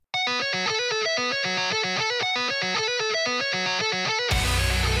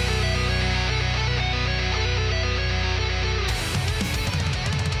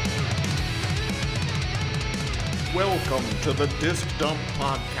Welcome to the Disc Dump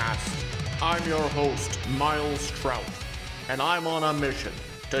Podcast. I'm your host, Miles Trout, and I'm on a mission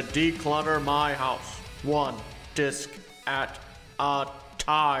to declutter my house, one disc at a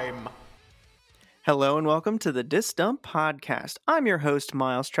time. Hello and welcome to the Disc Dump Podcast. I'm your host,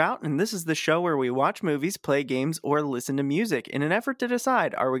 Miles Trout, and this is the show where we watch movies, play games, or listen to music in an effort to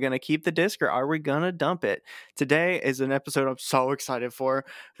decide, are we going to keep the disc or are we going to dump it? Today is an episode I'm so excited for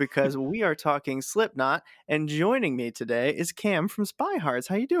because we are talking Slipknot, and joining me today is Cam from Spy Hearts.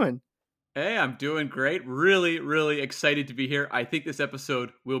 How you doing? Hey, I'm doing great. Really excited to be here. I think this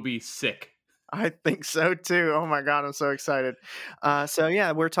episode will be sick. I think so too. Oh my god, I'm so excited.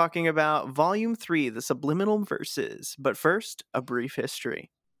 We're talking about Volume 3, The Subliminal Verses. But first, a brief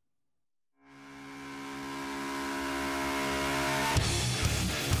history.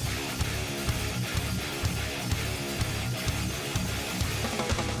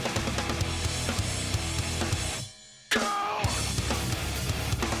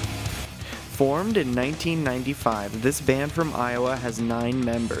 Formed in 1995, this band from Iowa has 9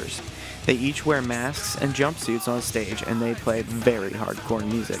 members. They each wear masks and jumpsuits on stage, and they play very hardcore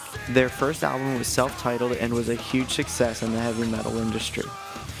music. Their first album was self-titled and was a huge success in the heavy metal industry.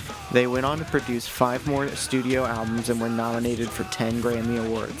 They went on to produce 5 more studio albums and were nominated for 10 Grammy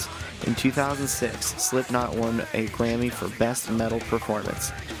Awards. In 2006, Slipknot won a Grammy for Best Metal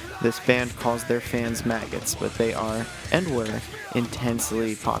Performance. This band calls their fans maggots, but they are, and were,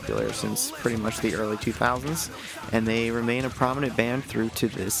 intensely popular since pretty much the early 2000s, and they remain a prominent band through to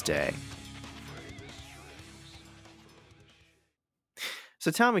this day. So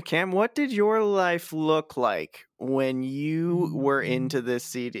tell me, Cam, what did your life look like when you were into this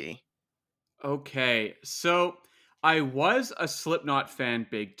CD? Okay, so I was a Slipknot fan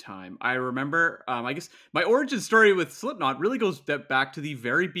big time. I remember, I guess my origin story with Slipknot really goes back to the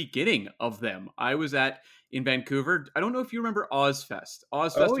very beginning of them. I was in Vancouver. I don't know if you remember Ozfest.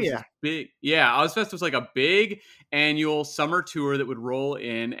 Ozfest was this big, yeah, Ozfest was like a big annual summer tour that would roll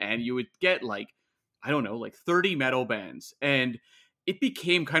in, and you would get like 30 metal bands, and it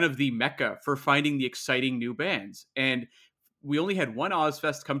became kind of the mecca for finding the exciting new bands. And we only had one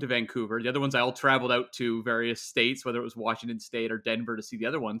Ozfest come to Vancouver. The other ones I all traveled out to various states, whether it was Washington State or Denver, to see the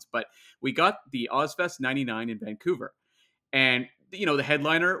other ones. But we got the Ozfest 99 in Vancouver. And, the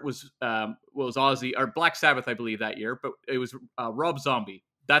headliner was Ozzy, or Black Sabbath, I believe, that year. But it was Rob Zombie.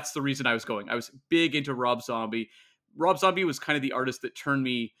 That's the reason I was going. I was big into Rob Zombie. Rob Zombie was kind of the artist that turned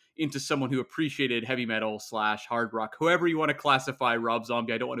me into someone who appreciated heavy metal / hard rock. However you want to classify Rob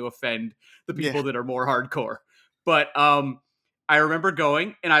Zombie. I don't want to offend the people that are more hardcore. But I remember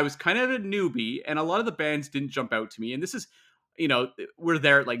going, and I was kind of a newbie, and a lot of the bands didn't jump out to me. And this is, we're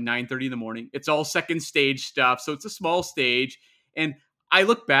there at like 9:30 in the morning. It's all second stage stuff, so it's a small stage. And I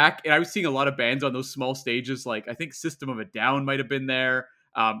look back, and I was seeing a lot of bands on those small stages. Like, I think System of a Down might have been there.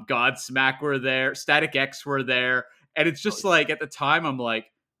 Godsmack were there. Static X were there. And it's just like, at the time, I'm like,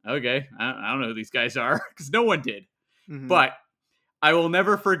 okay, I don't know who these guys are, because no one did. Mm-hmm. But I will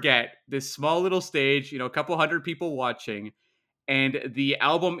never forget this small little stage, a couple hundred people watching, and the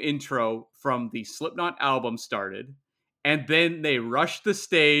album intro from the Slipknot album started, and then they rushed the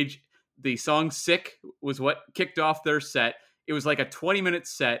stage. The song Sick was what kicked off their set. It was like a 20-minute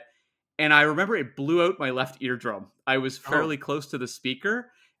set, and I remember it blew out my left eardrum. I was fairly close to the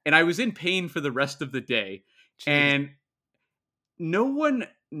speaker, and I was in pain for the rest of the day. Jeez. And no one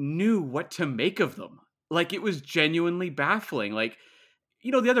knew what to make of them. Like, it was genuinely baffling. Like,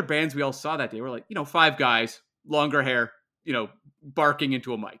 the other bands we all saw that day were like, 5 guys, longer hair, barking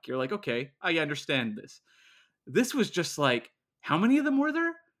into a mic. You're like, okay, I understand this. This was just like, how many of them were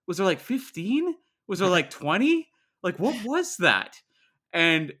there? Was there like 15? Was there like 20? Like, what was that?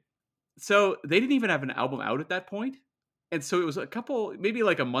 And so they didn't even have an album out at that point. And so it was maybe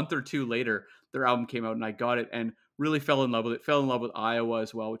like a month or 2 later, their album came out, and I got it and really fell in love with it. Fell in love with Iowa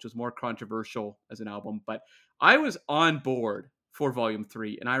as well, which was more controversial as an album. But I was on board for Volume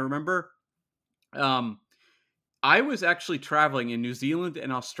 3. And I remember I was actually traveling in New Zealand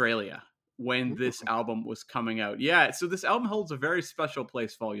and Australia when this album was coming out. Yeah, so this album holds a very special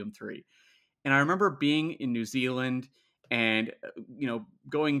place, Volume 3. And I remember being in New Zealand and,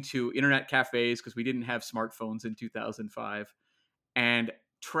 going to internet cafes, because we didn't have smartphones in 2005, and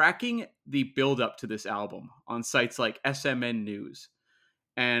tracking the build-up to this album on sites like SMN News,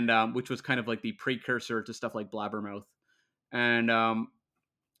 and which was kind of like the precursor to stuff like Blabbermouth. And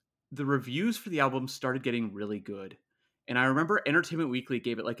the reviews for the album started getting really good. And I remember Entertainment Weekly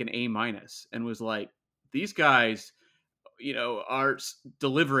gave it like an A- and was like, these guys, are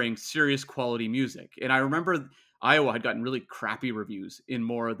delivering serious quality music. And I remember Iowa had gotten really crappy reviews in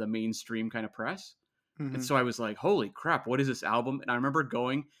more of the mainstream kind of press. And Hmm. so I was like, holy crap, what is this album? And I remember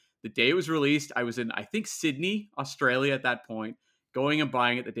going the day it was released. I was in, I think, Sydney, Australia at that point, going and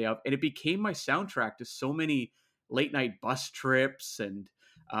buying it the day of. And it became my soundtrack to so many late night bus trips and,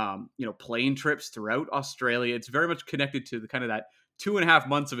 plane trips throughout Australia. It's very much connected to the kind of that 2.5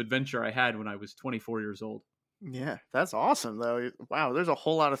 months of adventure I had when I was 24 years old. Yeah, that's awesome though. Wow, there's a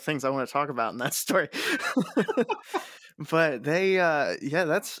whole lot of things I want to talk about in that story. But they yeah,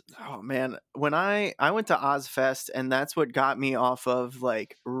 that's oh man, when I went to Ozfest, and that's what got me off of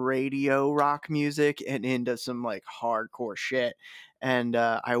like radio rock music and into some like hardcore shit. And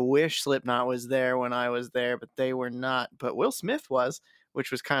I wish Slipknot was there when I was there, but they were not. But Will Smith was,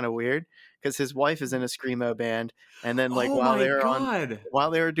 which was kind of weird because his wife is in a screamo band, and then like Oh my God.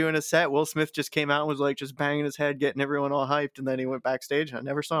 while they were doing a set, Will Smith just came out and was like just banging his head, getting everyone all hyped, and then he went backstage and I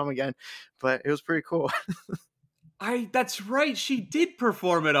never saw him again. But it was pretty cool. That's right. She did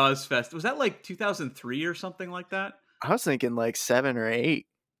perform at Ozfest. Was that like 2003 or something like that? I was thinking like 7 or 8.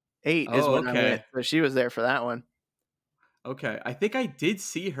 8 is Oh, when I went, okay. but she was there for that one. Okay. I think I did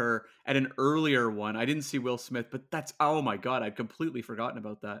see her at an earlier one. I didn't see Will Smith, but oh my God, I'd completely forgotten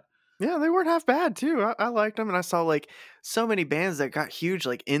about that. Yeah, they weren't half bad too. I liked them, and I saw like so many bands that got huge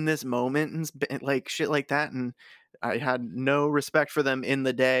like in this moment and like shit like that, and I had no respect for them in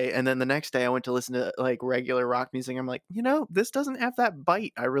the day. And then the next day, I went to listen to like regular rock music. I'm like, this doesn't have that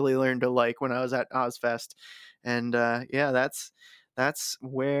bite I really learned to like when I was at Ozfest, and yeah, that's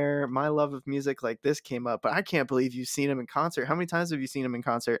where my love of music like this came up. But I can't believe you've seen him in concert. How many times have you seen him in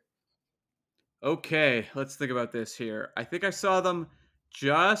concert? Okay, let's think about this here. I think I saw them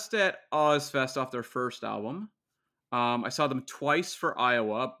just at Ozfest off their first album. I saw them twice for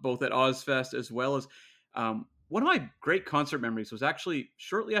Iowa, both at Ozfest as well as one of my great concert memories was actually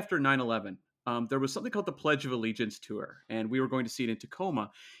shortly after 9/11. There was something called the Pledge of Allegiance tour, and we were going to see it in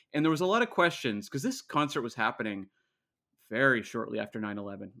Tacoma. And there was a lot of questions because this concert was happening very shortly after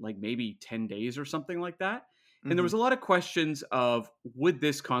 9/11, like maybe 10 days or something like that. And there Hmm. was a lot of questions of would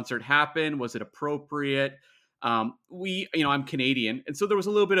this concert happen? Was it appropriate? I'm Canadian, and so there was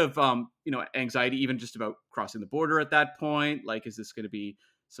a little bit of anxiety even just about crossing the border at that point. Like, is this going to be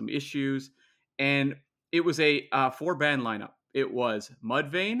some issues? And it was a 4 band lineup. It was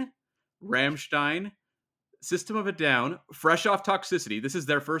Mudvayne, Ramstein, System of a Down, fresh off Toxicity. This is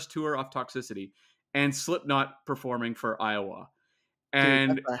their first tour off Toxicity, and Slipknot performing for Iowa. Dude,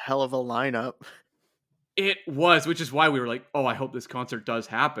 that's And a hell of a lineup. it was, which is why we were like, oh, I hope this concert does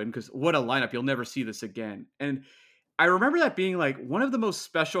happen because what a lineup. You'll never see this again. And I remember that being like one of the most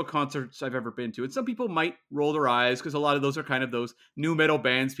special concerts I've ever been to. And some people might roll their eyes because a lot of those are kind of those new metal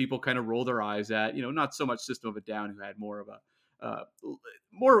bands people kind of roll their eyes at. Not so much System of a Down, who had more of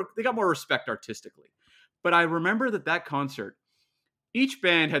they got more respect artistically. But I remember that concert, each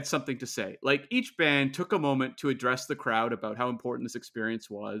band had something to say. Like each band took a moment to address the crowd about how important this experience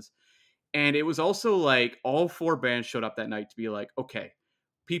was. And it was also like all 4 bands showed up that night to be like, okay,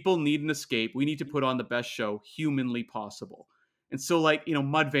 people need an escape. We need to put on the best show humanly possible. And so, like,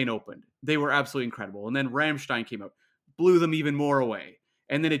 Mudvayne opened. They were absolutely incredible. And then Rammstein came out, blew them even more away.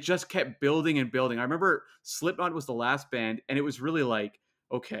 And then it just kept building and building. I remember Slipknot was the last band, and it was really like,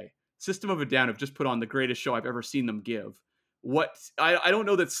 okay, System of a Down have just put on the greatest show I've ever seen them give. I don't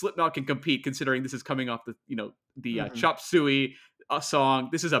know that Slipknot can compete considering this is coming off the Mhm. Chop Suey song.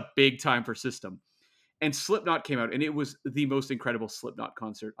 This is a big time for System. And Slipknot came out, and it was the most incredible Slipknot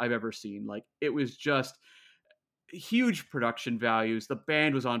concert I've ever seen. Like, it was just huge production values. The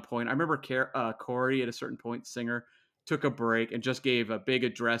band was on point. I remember Corey at a certain point, singer, took a break and just gave a big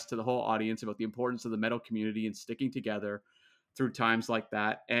address to the whole audience about the importance of the metal community and sticking together through times like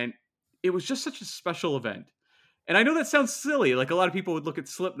that. And it was just such a special event. And I know that sounds silly. Like, a lot of people would look at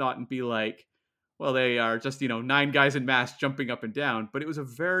Slipknot and be like, well, they are just, 9 guys in masks jumping up and down. But it was a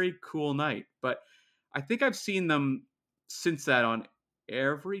very cool night. But I think I've seen them since that on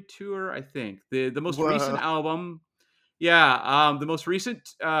every tour. I think the most recent Whoa. album, yeah, the most recent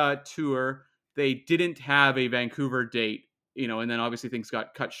tour, they didn't have a Vancouver date, and then obviously things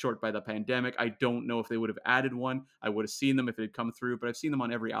got cut short by the pandemic. I don't know if they would have added one. I would have seen them if it had come through, but I've seen them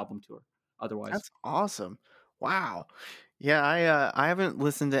on every album tour otherwise. That's awesome. Wow. Yeah, I haven't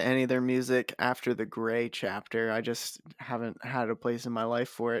listened to any of their music after the Gray chapter. I just haven't had a place in my life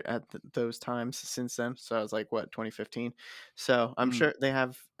for it at those times since then. So I was like, what, 2015? So I'm Mm. sure they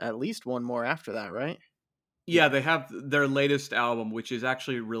have at least one more after that, right? Yeah, they have their latest album, which is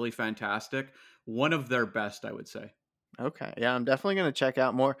actually really fantastic. One of their best, I would say. Okay, yeah, I'm definitely gonna check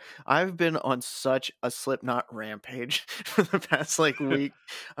out more. I've been on such a Slipknot rampage for the past like week.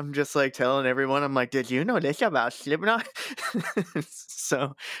 I'm just like telling everyone, I'm like, did you know this about Slipknot?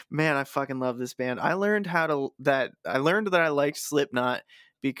 So, man, I fucking love this band. I learned that I liked Slipknot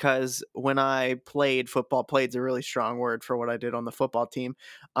because when I played football, played's a really strong word for what I did on the football team.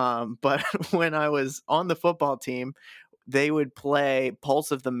 But when I was on the football team, they would play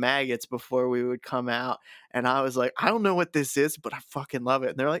Pulse of the Maggots before we would come out. And I was like, I don't know what this is, but I fucking love it.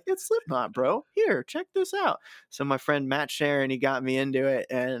 And they're like, it's Slipknot, bro. Here, check this out. So my friend Matt Sharon, he got me into it.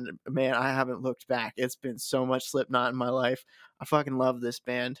 And man, I haven't looked back. It's been so much Slipknot in my life. I fucking love this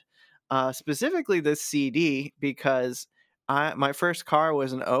band. Specifically this CD because my first car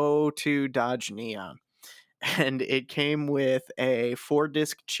was an '02 Dodge Neon. And it came with a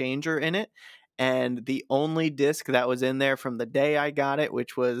 4-disc changer in it, and the only disc that was in there from the day I got it,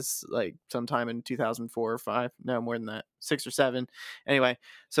 which was like sometime in 2004 or 5, no more than that, 6 or 7. Anyway,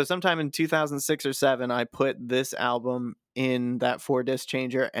 so sometime in 2006 or 7 I put this album in that 4-disc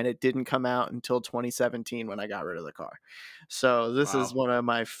changer, and it didn't come out until 2017 when I got rid of the car. So this is Wow. one of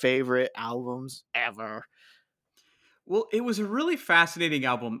my favorite albums ever. Well, it was a really fascinating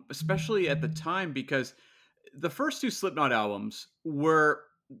album, especially at the time, because the first two Slipknot albums were,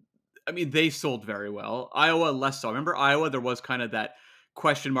 I mean, they sold very well. Iowa less so. I remember Iowa, there was kind of that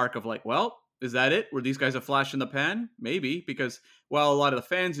question mark of like, well, is that it? Were these guys a flash in the pan? Maybe, because while a lot of the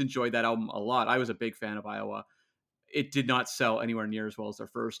fans enjoyed that album a lot, I was a big fan of Iowa. It did not sell anywhere near as well as their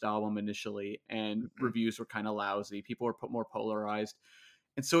first album initially, and Mhm. reviews were kind of lousy. People were more polarized.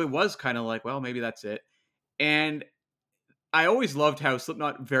 And so it was kind of like, well, maybe that's it. And I always loved how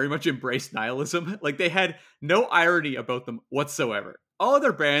Slipknot very much embraced nihilism. Like they had no irony about them whatsoever. All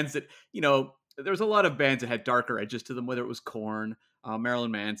other bands that, there was a lot of bands that had darker edges to them, whether it was Korn,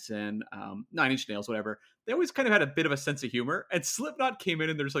 Marilyn Manson, Nine Inch Nails, whatever. They always kind of had a bit of a sense of humor. And Slipknot came in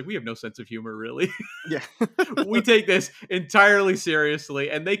and they're just like, we have no sense of humor, really. Yeah. We take this entirely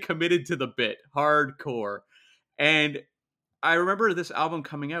seriously. And they committed to the bit hardcore. And I remember this album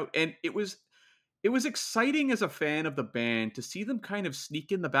coming out, and it was exciting as a fan of the band to see them kind of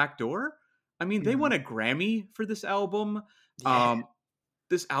sneak in the back door. I mean, they Mhm. won a Grammy for this album. Yeah. Um,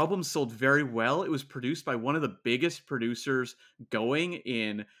 this album sold very well. It was produced by one of the biggest producers going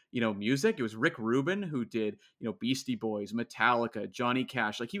in, music. It was Rick Rubin, who did, Beastie Boys, Metallica, Johnny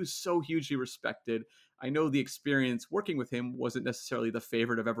Cash. Like he was so hugely respected. I know the experience working with him wasn't necessarily the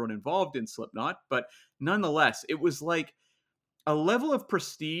favorite of everyone involved in Slipknot, but nonetheless, it was like a level of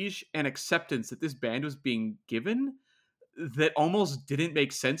prestige and acceptance that this band was being given that almost didn't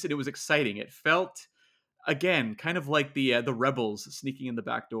make sense, and it was exciting. It felt, again, kind of like the rebels sneaking in the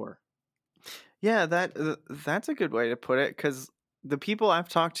back door. Yeah, that's a good way to put it. Because the people I've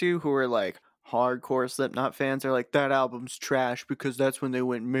talked to who are like hardcore Slipknot fans are like, that album's trash because that's when they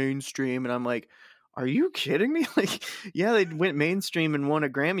went mainstream, and I'm like, are you kidding me? Like, yeah, they went mainstream and won a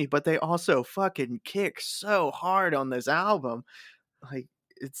Grammy, but they also fucking kick so hard on this album. Like,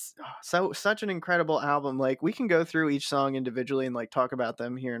 it's such an incredible album. Like, we can go through each song individually and like talk about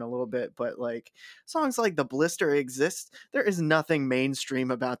them here in a little bit, but like songs like The Blister Exists, there is nothing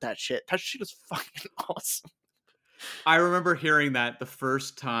mainstream about that shit. That shit is fucking awesome. I remember hearing that the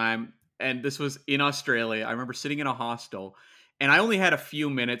first time, and this was in Australia. I remember sitting in a hostel, and I only had a few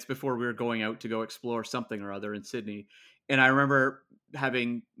minutes before we were going out to go explore something or other in Sydney. And I remember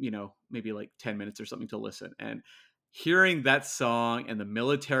having, maybe like 10 minutes or something to listen. And hearing that song and the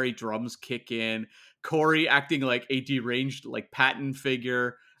military drums kick in, Corey acting like a deranged, like Patton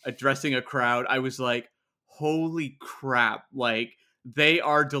figure addressing a crowd, I was like, holy crap. Like, they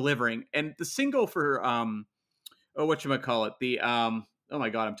are delivering. And the single for, whatchamacallit, the oh my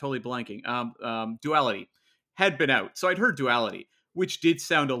god, I'm totally blanking. Duality had been out. So I'd heard Duality, which did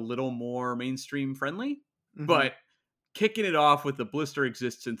sound a little more mainstream friendly, Hmm. but kicking it off with The Blister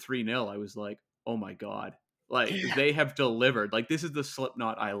Exists in 3-0, I was like, oh my god. Like Yeah. they have delivered. Like this is the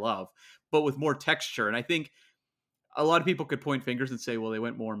Slipknot I love, but with more texture. And I think a lot of people could point fingers and say, well, they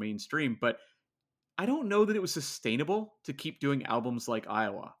went more mainstream, but I don't know that it was sustainable to keep doing albums like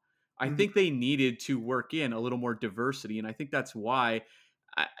Iowa. I Hmm. think they needed to work in a little more diversity, and I think that's why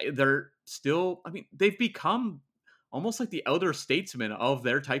they're still. I mean, they've become almost like the elder statesmen of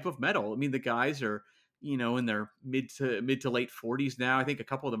their type of metal. I mean, the guys are in their mid to late 40s now. I think a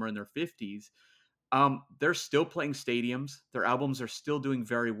couple of them are in their 50s. They're still playing stadiums. Their albums are still doing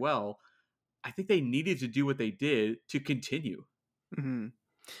very well. I think they needed to do what they did to continue. Hmm.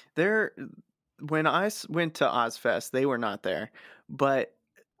 There, when went to Ozfest, they were not there, but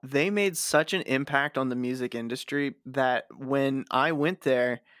they made such an impact on the music industry that when I went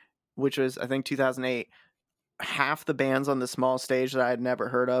there, which was I think 2008, half the bands on the small stage that I had never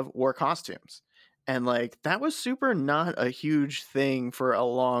heard of wore costumes. And like that was super not a huge thing for a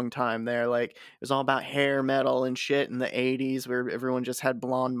long time there. Like it was all about hair metal and shit in the 80s where everyone just had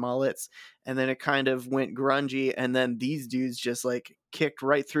blonde mullets. And then it kind of went grungy. And then these dudes just like kicked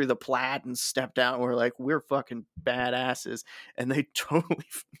right through the plaid and stepped out and were like, we're fucking badasses. And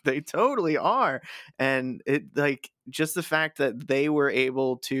they totally are. And it like just the fact that they were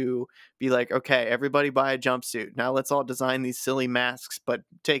able to be like, okay, everybody buy a jumpsuit. Now let's all design these silly masks, but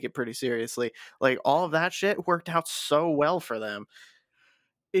take it pretty seriously. Like all of that shit worked out so well for them.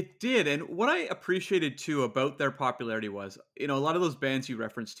 It did, and what I appreciated too about their popularity was, a lot of those bands you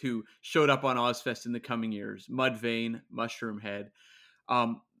referenced who showed up on Ozfest in the coming years, Mudvayne, Mushroomhead.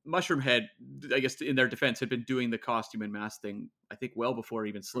 Mushroomhead, I guess in their defense, had been doing the costume and mask thing, I think, well before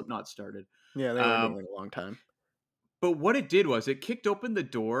even Slipknot started. Yeah, they were doing it a long time. But what it did was it kicked open the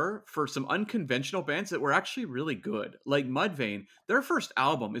door for some unconventional bands that were actually really good. Like Mudvayne, their first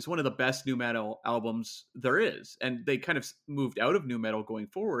album is one of the best nu metal albums there is. And they kind of moved out of nu metal going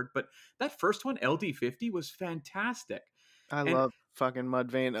forward. But that first one, LD50, was fantastic. I love fucking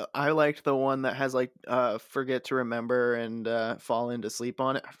Mudvayne. I liked the one that has like Forget to Remember and Fall Into Sleep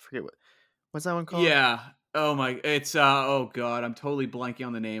on it. I forget what's that one called? Yeah. Oh my, it's oh god, I'm totally blanking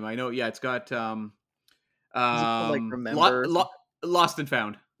on the name. I know, yeah, it's got like Remember Lost and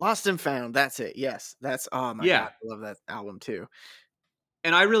Found. Lost and Found, that's it. Yes, that's oh my god, I love that album too.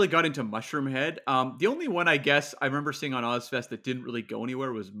 And I really got into Mushroomhead. The only one I guess I remember seeing on Ozfest that didn't really go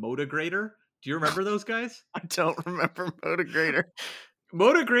anywhere was Motograter. Do you remember those guys? I don't remember Motograter.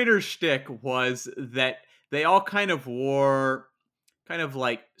 Motograter's shtick was that they all kind of wore kind of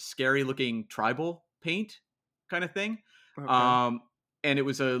like scary looking tribal paint kind of thing. Okay. And it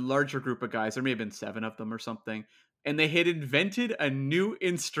was a larger group of guys. There may have been 7 of them or something. And they had invented a new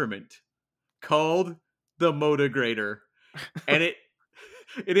instrument called the Motograter. And it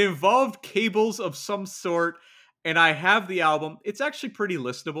involved cables of some sort. And I have the album. It's actually pretty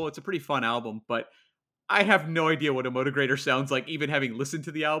listenable. It's a pretty fun album. But I have no idea what a Motograter sounds like, even having listened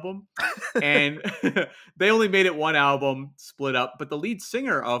to the album. And they only made it one album, split up. But the lead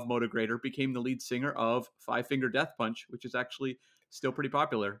singer of Motograter became the lead singer of Five Finger Death Punch, which is actually still pretty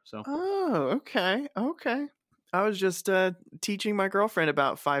popular. So okay. I was just teaching my girlfriend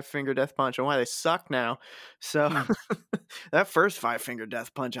about Five Finger Death Punch and why they suck now. So that first Five Finger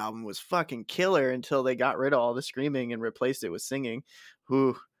Death Punch album was fucking killer until they got rid of all the screaming and replaced it with singing.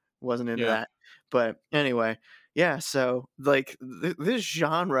 Who wasn't into that. But anyway, yeah, so like this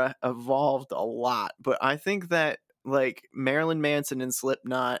genre evolved a lot, but I think that like Marilyn Manson and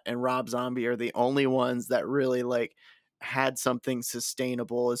Slipknot and Rob Zombie are the only ones that really like had something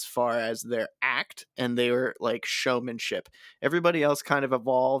sustainable as far as their act, and they were like showmanship. Everybody else kind of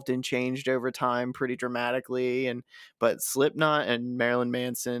evolved and changed over time pretty dramatically, but Slipknot and Marilyn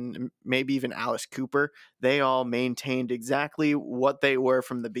Manson, maybe even Alice Cooper, they all maintained exactly what they were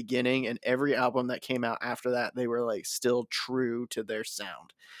from the beginning, and every album that came out after that, they were like still true to their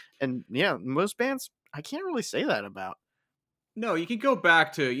sound. And yeah, most bands I can't really say that about. No, you can go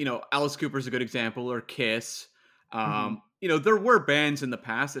back to, Alice Cooper's a good example, or Kiss. There were bands in the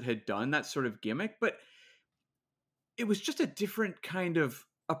past that had done that sort of gimmick, but it was just a different kind of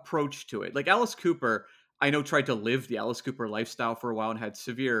approach to it. Like Alice Cooper, I know, tried to live the Alice Cooper lifestyle for a while and had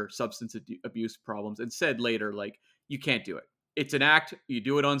severe substance abuse problems, and said later, like, you can't do it. It's an act. You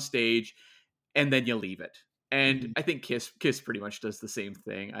do it on stage and then you leave it. And I think Kiss pretty much does the same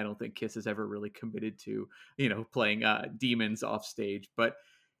thing. I don't think Kiss has ever really committed to, playing demons off stage, but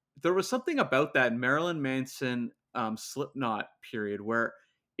there was something about that Marilyn Manson Slipknot period where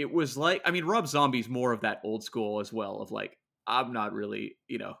it was like, I mean, Rob Zombie's more of that old school as well, of like, I'm not really,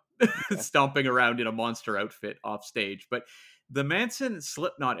 stomping around in a monster outfit off stage. But the Manson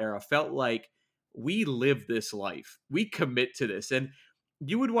Slipknot era felt like we live this life. We commit to this. And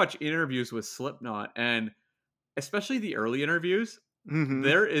you would watch interviews with Slipknot, and especially the early interviews,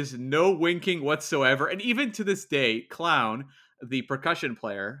 there is no winking whatsoever. And even to this day, Clown, the percussion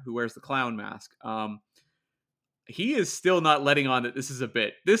player who wears the clown mask, he is still not letting on that this is a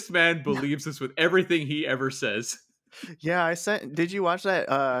bit. This man believes this with everything he ever says. Yeah, did you watch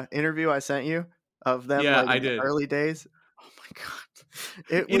that interview I sent you of them? Yeah, like, I in did. The early days. Oh my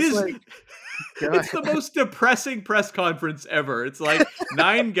god. It is like, it's the most depressing press conference ever. It's like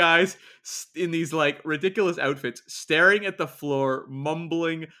 9 guys in these like ridiculous outfits staring at the floor,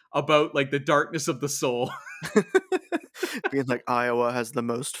 mumbling about like the darkness of the soul. Being like, Iowa has the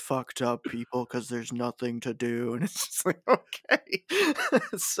most fucked up people because there's nothing to do. And it's just like, okay.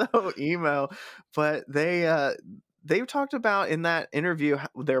 It's so emo. But they they talked about in that interview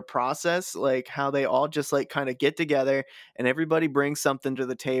their process, like how they all just like kind of get together and everybody brings something to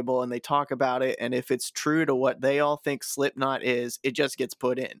the table and they talk about it. And if it's true to what they all think Slipknot is, it just gets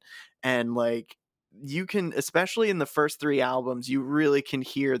put in. And like, you can, especially in the first 3 albums, you really can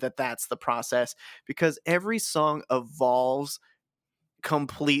hear that that's the process because every song evolves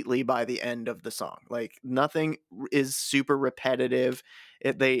completely by the end of the song. Like nothing is super repetitive.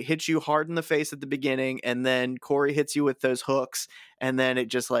 They hit you hard in the face at the beginning, and then Corey hits you with those hooks, and then it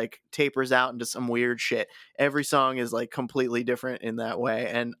just like tapers out into some weird shit. Every song is like completely different in that way,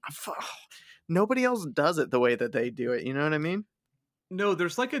 and nobody else does it the way that they do it. You know what I mean? No,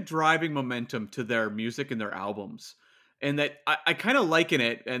 there's like a driving momentum to their music and their albums. And that I kind of liken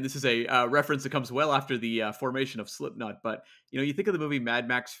it, and this is a reference that comes well after the formation of Slipknot. But you think of the movie Mad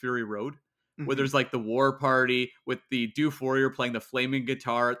Max: Fury Road, where Mhm. there's like the war party with the Doof Warrior playing the flaming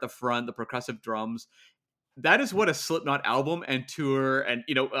guitar at the front, the percussive drums. That is what a Slipknot album and tour and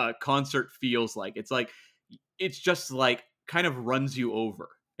concert feels like. It's just like kind of runs you over,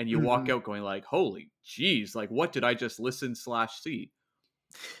 and you walk Mhm. out going like, "Holy jeez! Like what did I just listen/see?"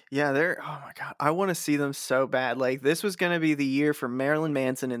 Yeah, they're oh my god, I want to see them so bad. Like this was going to be the year for Marilyn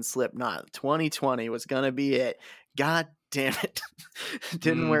Manson and Slipknot. 2020 was going to be it. God damn it. It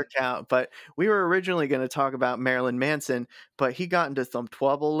didn't Mm. work out, but we were originally going to talk about Marilyn Manson, but he got into some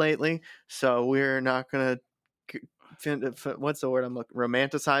trouble lately, so we're not going to what's the word I'm looking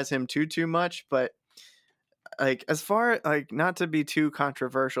romanticize him too much, but like as far like not to be too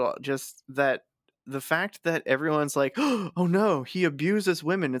controversial, just that the fact that everyone's like, oh no, he abuses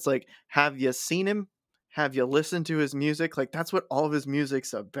women. It's like, have you seen him? Have you listened to his music? Like that's what all of his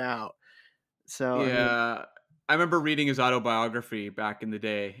music's about. So I mean, Yeah, I remember reading his autobiography back in the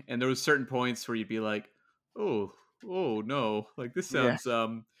day, and there was certain points where you'd be like, "Oh, oh no, like this yeah, sounds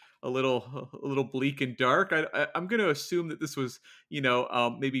a little bleak and dark." I'm going to assume that this was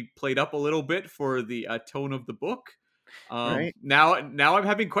maybe played up a little bit for the tone of the book. right. Now I'm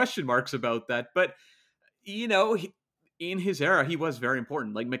having question marks about that, but in his era, he was very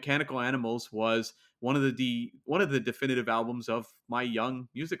important. Like Mechanical Animals was one of the definitive albums of my young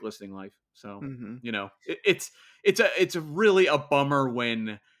music listening life. So Hmm. it's a really a bummer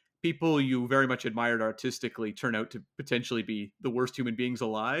when people you very much admired artistically turn out to potentially be the worst human beings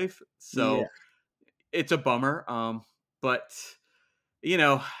alive. Yeah, So it's a bummer. But you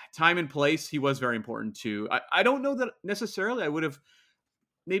know, time and place, he was very important too. I don't know that necessarily I would have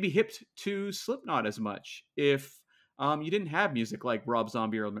maybe hipped to Slipknot as much if you didn't have music like Rob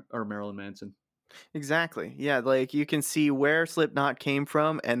Zombie or Marilyn Manson. exactly. Yeah, like you can see where Slipknot came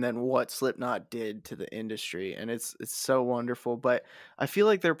from and then what Slipknot did to the industry, and it's so wonderful. But I feel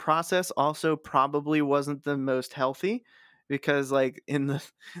like their process also probably wasn't the most healthy because like in the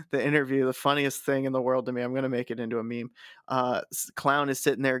the interview, the funniest thing in the world to me, I'm going to make it into a meme. Clown is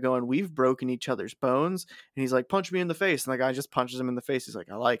sitting there going, we've broken each other's bones, and he's like, punch me in the face, and the guy just punches him in the face. He's like,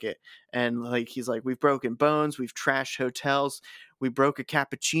 I like it. And like he's like, we've broken bones, we've trashed hotels, we broke a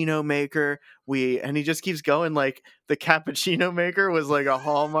cappuccino maker, and he just keeps going. Like the cappuccino maker was like a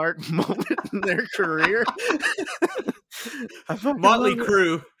hallmark moment in their career. I fucking Motley love it.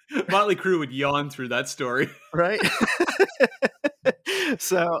 Crue, Motley Crue would yawn through that story. Right.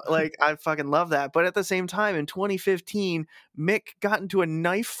 So like I fucking love that, but at the same time in 2015 Mick got into a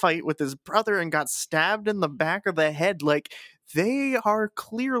knife fight with his brother and got stabbed in the back of the head. Like they are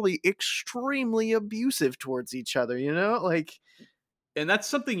clearly extremely abusive towards each other, you know, like And that's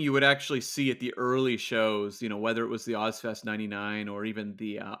something you would actually see at the early shows, whether it was the Ozfest 99 or even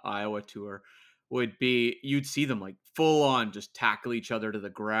the Iowa tour, would be you'd see them like full on just tackle each other to the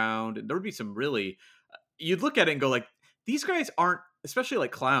ground. And there would be some really, you'd look at it and go like, these guys aren't, especially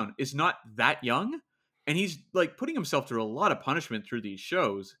like Clown, is not that young. And he's like putting himself through a lot of punishment through these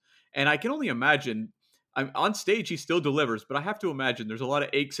shows. And I can only imagine, I'm on stage, he still delivers, but I have to imagine there's a lot of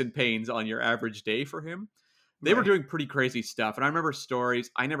aches and pains on your average day for him. They were right. doing pretty crazy stuff. And I remember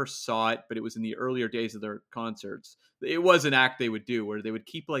stories. I never saw it, but it was in the earlier days of their concerts. It was an act they would do where they would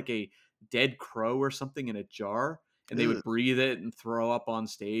keep like a dead crow or something in a jar and they Ugh. would breathe it and throw up on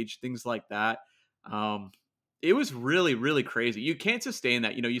stage, things like that. Um, it was really, really crazy. You can't sustain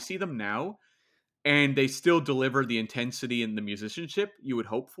that. You see them now and they still deliver the intensity and the musicianship you would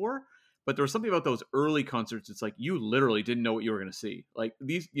hope for. But there was something about those early concerts. It's like you literally didn't know what you were going to see. Like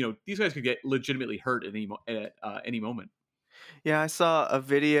these guys could get legitimately hurt at any moment. Yeah, I saw a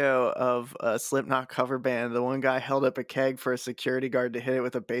video of a Slipknot cover band. The one guy held up a keg for a security guard to hit it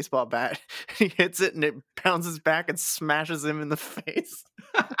with a baseball bat. He hits it and it bounces back and smashes him in the face.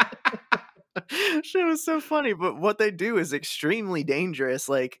 Shit was so funny, but what they do is extremely dangerous.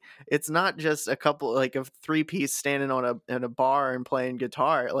 Like, it's not just a couple, like a three-piece standing on a in a bar and playing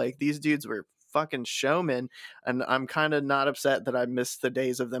guitar. Like, these dudes were fucking showmen, and I'm kind of not upset that I missed the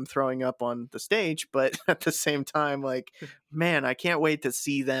days of them throwing up on the stage, but at the same time, like, man, I can't wait to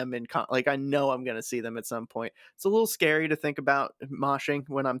see them like, I know I'm gonna see them at some point. It's a little scary to think about moshing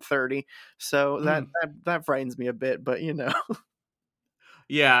when I'm 30, so that frightens me a bit, but you know.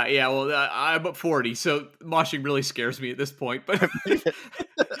 Yeah, yeah. Well, I'm at 40, so moshing really scares me at this point. But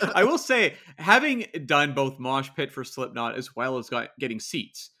I will say, having done both mosh pit for Slipknot as well as getting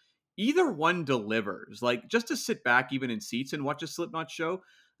seats, either one delivers. Like, just to sit back even in seats and watch a Slipknot show,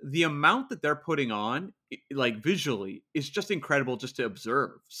 the amount that they're putting on, like visually, is just incredible just to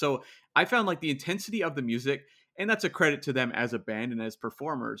observe. So I found like the intensity of the music, and that's a credit to them as a band and as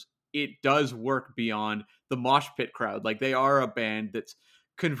performers. It does work beyond the mosh pit crowd. Like, they are a band that's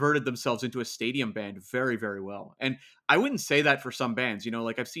converted themselves into a stadium band very, very well. And I wouldn't say that for some bands,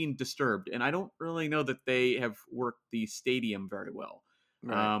 like I've seen Disturbed, and I don't really know that they have worked the stadium very well.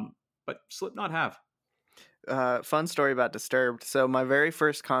 Right. But Slipknot have. Fun story about Disturbed. So my very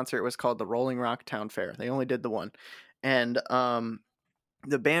first concert was called the Rolling Rock Town Fair. They only did the one. And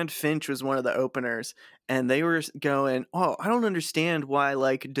the band Finch was one of the openers, and they were going, "Oh, I don't understand why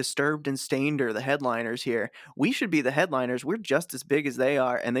like Disturbed and Stained are the headliners here. We should be the headliners. We're just as big as they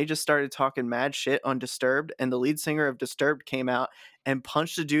are." And they just started talking mad shit on Disturbed, and the lead singer of Disturbed came out and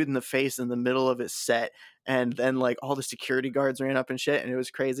punched a dude in the face in the middle of his set. And then like all the security guards ran up and shit, and it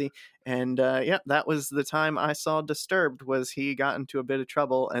was crazy. And yeah, that was the time I saw Disturbed. Was he got into a bit of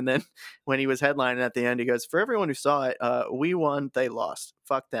trouble, and then when he was headlining at the end, he goes, "For everyone who saw it, we won, they lost.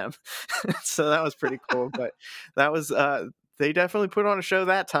 Fuck them." So that was pretty cool. But that was they definitely put on a show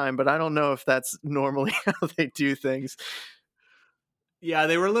that time. But I don't know if that's normally how they do things. Yeah,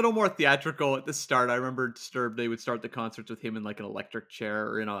 they were a little more theatrical at the start. I remember Disturbed, they would start the concerts with him in like an electric chair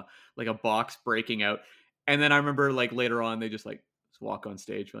or in a box breaking out. And then I remember like later on they just walk on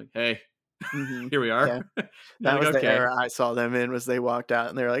stage like, "Hey, Mm-hmm. here we are." Yeah, They're that like, was the "Okay." era I saw them in. Was they walked out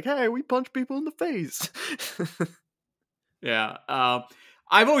and they're like, "Hey, we punch people in the face." Yeah.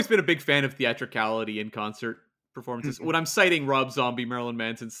 I've always been a big fan of theatricality in concert performances. Mhm. When I'm citing Rob Zombie, Marilyn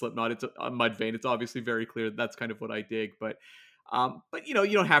Manson, Slipknot, it's a Mudvayne. It's obviously very clear that's kind of what I dig. But you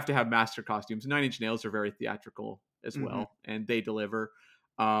don't have to have master costumes. Nine Inch Nails are very theatrical as Mhm. well, and they deliver.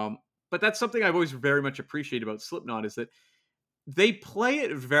 Um, but that's something I've always very much appreciated about Slipknot is that they play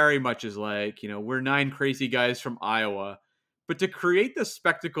it very much as like, we're nine crazy guys from Iowa. But to create the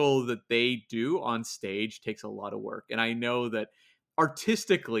spectacle that they do on stage takes a lot of work. And I know that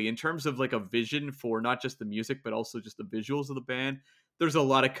artistically, in terms of like a vision for not just the music, but also just the visuals of the band, there's a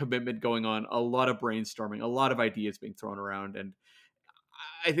lot of commitment going on, a lot of brainstorming, a lot of ideas being thrown around. And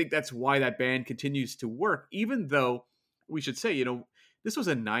I think that's why that band continues to work, even though we should say, this was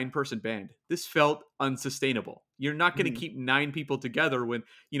a 9-person band. This felt unsustainable. You're not going to Mhm. keep 9 people together when,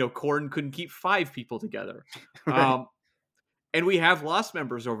 Korn couldn't keep 5 people together. Right. Um, and we have lost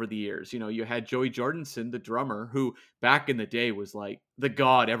members over the years. You had Joey Jordison, the drummer, who back in the day was like the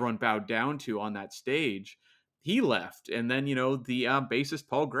god everyone bowed down to on that stage. He left. And then, the bassist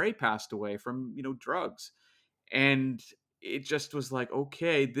Paul Gray passed away from, drugs. And it just was like,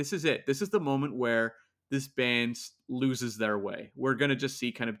 okay, this is it. This is the moment where this band loses their way. We're going to just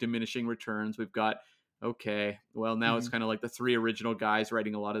see kind of diminishing returns. We've got, okay, well, now it's Mhm. kind of like the 3 original guys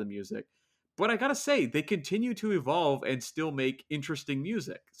writing a lot of the music. But I got to say, they continue to evolve and still make interesting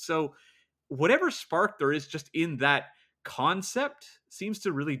music. So, whatever spark there is just in that concept seems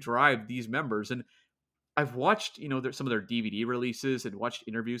to really drive these members. And I've watched, some of their DVD releases and watched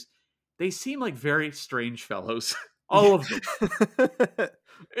interviews. They seem like very strange fellows, all of them.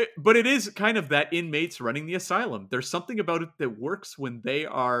 But it is kind of that inmates running the asylum. There's something about it that works when they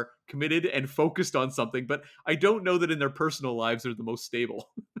are committed and focused on something, but I don't know that in their personal lives they're the most stable.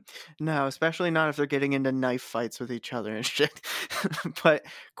 No, especially not if they're getting into knife fights with each other and shit. But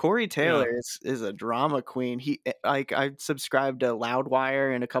Corey Taylor Yeah. is a drama queen. Like, I subscribe to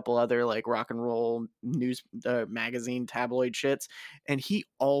Loudwire and a couple other like rock and roll news magazine tabloid shits, and he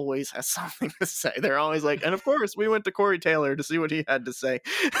always has something to say. They're always like, and of course we went to Corey Taylor to see what he had to say.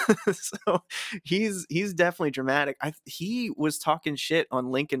 So he's definitely dramatic. He was talking shit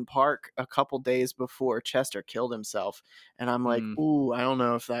on Linkin Park a couple days before Chester killed himself, and I'm like, Mm. ooh, I don't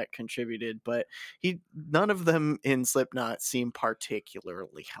know if that contributed, but none of them in Slipknot seem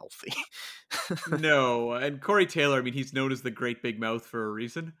particularly healthy. No, and Corey Taylor, I mean, he's known as the Great Big Mouth for a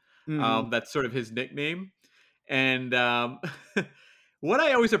reason. Hmm. That's sort of his nickname. And what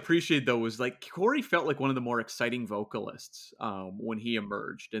I always appreciated though was like Corey felt like one of the more exciting vocalists when he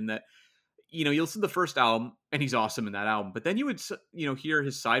emerged, and that you listen to the first album and he's awesome in that album, but then you would, hear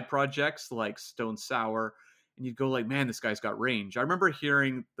his side projects like Stone Sour, and you'd go like, man, this guy's got range. I remember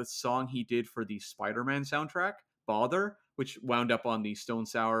hearing the song he did for the Spider-Man soundtrack, Bother, which wound up on the Stone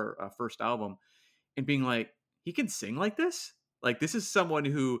Sour first album, and being like, he can sing like this? Like, this is someone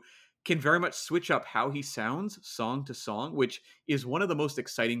who can very much switch up how he sounds song to song, which is one of the most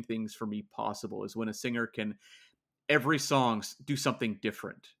exciting things for me possible, is when a singer can every song do something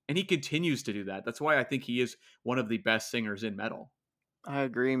different. And he continues to do that. That's why I think he is one of the best singers in metal. I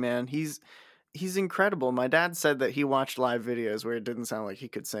agree, man. He's incredible. My dad said that he watched live videos where it didn't sound like he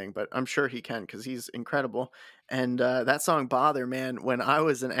could sing, but I'm sure he can because he's incredible. And that song Bother, man, when I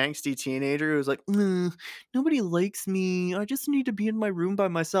was an angsty teenager who was like, nobody likes me, I just need to be in my room by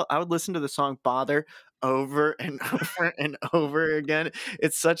myself, I would listen to the song Bother over and over and over again.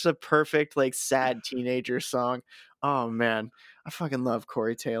 It's such a perfect, like, sad teenager song. Oh, man. I fucking love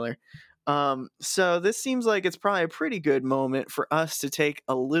Corey Taylor. So this seems like it's probably a pretty good moment for us to take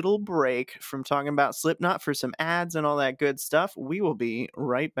a little break from talking about Slipknot for some ads and all that good stuff. We will be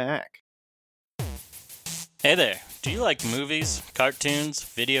right back. Hey there, do you like movies, cartoons,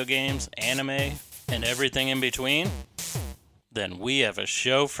 video games, anime, and everything in between? Then we have a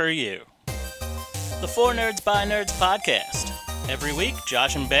show for you. The For Nerds by Nerds podcast. Every week,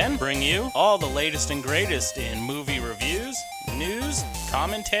 Josh and Ben bring you all the latest and greatest in movie reviews, news,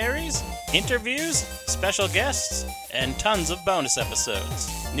 commentaries, interviews, special guests, and tons of bonus episodes.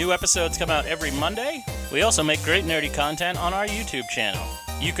 New episodes come out every Monday. We also make great nerdy content on our YouTube channel.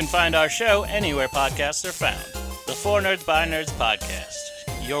 You can find our show anywhere podcasts are found. The For Nerds by Nerds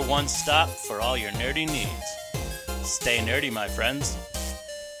podcast. Your one stop for all your nerdy needs. Stay nerdy, my friends.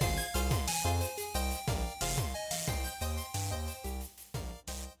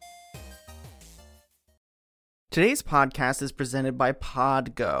 Today's podcast is presented by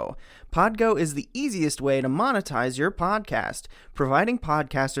Podgo. Podgo is the easiest way to monetize your podcast, providing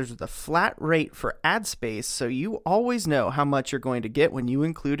podcasters with a flat rate for ad space so you always know how much you're going to get when you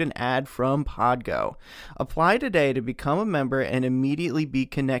include an ad from Podgo. Apply today to become a member and immediately be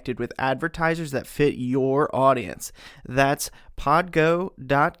connected with advertisers that fit your audience. That's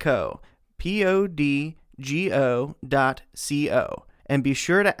podgo.co, podgo.co. And be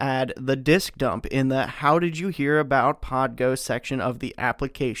sure to add the disc dump in the How Did You Hear About Podgo section of the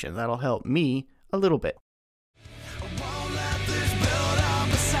application. That'll help me a little bit.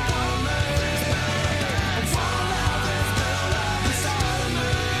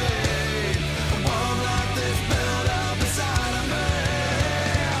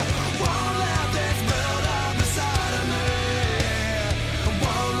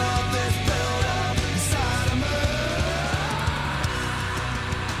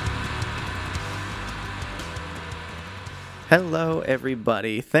 Hello,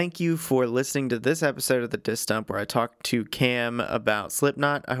 everybody. Thank you for listening to this episode of the Disc Dump where I talked to Cam about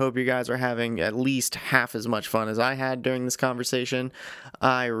Slipknot. I hope you guys are having at least half as much fun as I had during this conversation.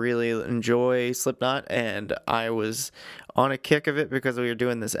 I really enjoy Slipknot, and I was on a kick of it because we were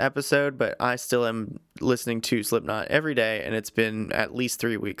doing this episode, but I still am listening to Slipknot every day, and it's been at least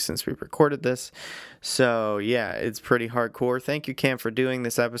 3 weeks since we recorded this. So yeah, it's pretty hardcore. Thank you, Cam, for doing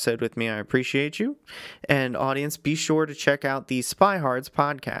this episode with me. I appreciate you. And audience, be sure to check out the Spy Hards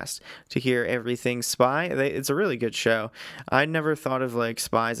podcast to hear everything spy. It's a really good show. I never thought of like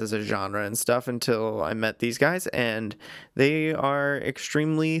spies as a genre and stuff until I met these guys, and they are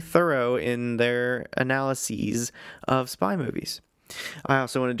extremely thorough in their analyses of spy movies. I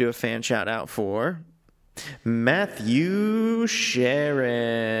also want to do a fan shout out for Matthew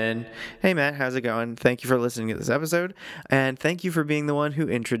Sharon. Hey Matt, how's it going? Thank you for listening to this episode, and thank you for being the one who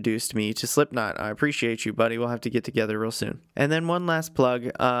introduced me to Slipknot. I appreciate you, buddy. We'll have to get together real soon. And then one last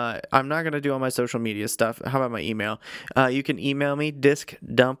plug. I'm not going to do all my social media stuff. How about my email? You can email me,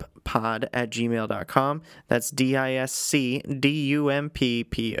 discdumppod@gmail.com. That's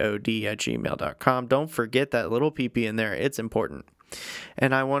discdumppod@gmail.com. Don't forget that little PP in there. It's important.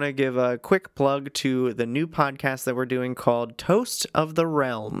 And I want to give a quick plug to the new podcast that we're doing called Toast of the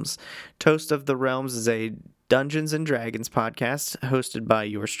Realms. Toast of the Realms is a Dungeons and Dragons podcast hosted by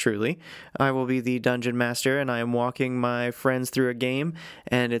yours truly. I will be the dungeon master, and I am walking my friends through a game,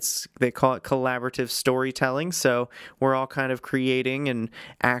 and they call it collaborative storytelling. So we're all kind of creating and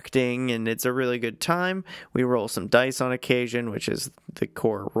acting, and it's a really good time. We roll some dice on occasion, which is the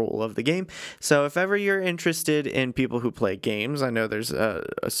core rule of the game. So if ever you're interested in people who play games, I know there's a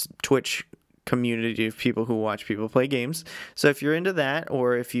Twitch community of people who watch people play games. So if you're into that,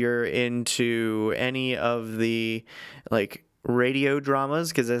 or if you're into any of the like radio dramas,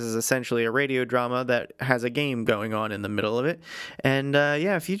 because this is essentially a radio drama that has a game going on in the middle of it. And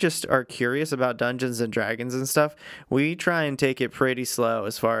yeah, if you just are curious about Dungeons and Dragons and stuff, we try and take it pretty slow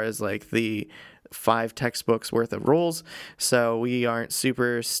as far as like the 5 textbooks worth of rules, so we aren't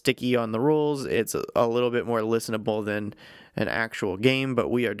super sticky on the rules. It's a little bit more listenable than an actual game,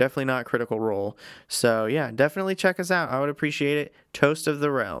 but we are definitely not Critical Role. So yeah, definitely check us out. I would appreciate it. Toast of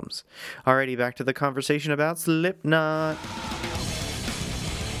the Realms. Alrighty, back to the conversation about Slipknot.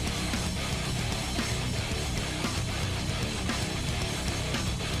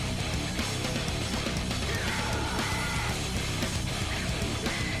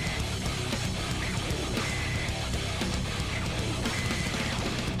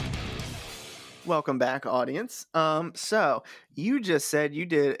 Welcome back, audience. So you just said you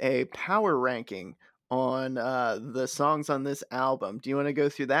did a power ranking on the songs on this album. Do you want to go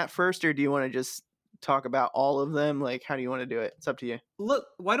through that first, or do you want to just talk about all of them? Like, how do you want to do it? It's up to you. Look,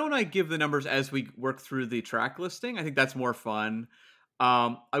 why don't I give the numbers as we work through the track listing? I think that's more fun.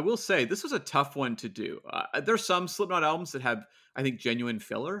 I will say this was a tough one to do. There's some Slipknot albums that have, I think, genuine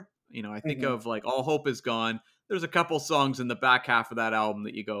filler. You know, I think of like All Hope Is Gone. There's a couple songs in the back half of that album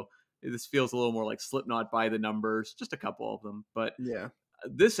that you go, this feels a little more like Slipknot by the numbers, just a couple of them. But Yeah.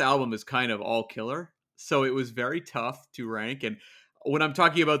 this album is kind of all killer. So it was very tough to rank. And when I'm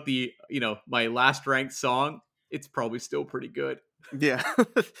talking about the, my last ranked song, it's probably still pretty good. Yeah.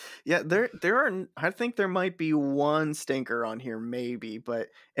 Yeah, there are, I think there might be one stinker on here maybe, but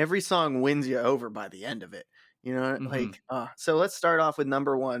every song wins you over by the end of it. You know, like so let's start off with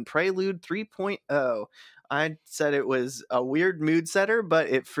number 1, Prelude 3.0. I said it was a weird mood setter, but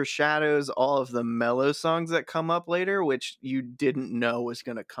it foreshadows all of the mellow songs that come up later, which you didn't know was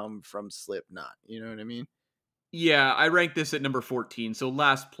going to come from Slipknot. You know what I mean? Yeah, I ranked this at number 14, so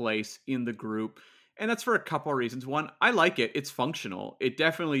last place in the group. And that's for a couple of reasons. One, I like it. It's functional. It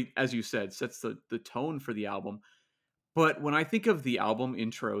definitely, as you said, sets the tone for the album. But when I think of the album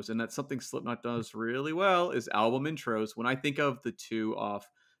intros, and that's something Slipknot does really well, is album intros. When I think of the two off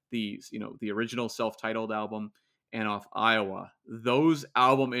the original self-titled album and off Iowa, those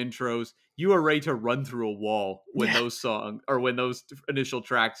album intros, you are ready to run through a wall when those songs or when those initial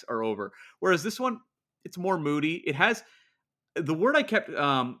tracks are over. Whereas this one, it's more moody. It has the word I kept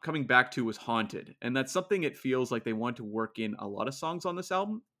coming back to was haunted, and that's something it feels like they want to work in a lot of songs on this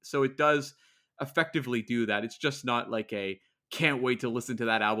album. So it does effectively do that. It's just not like a can't wait to listen to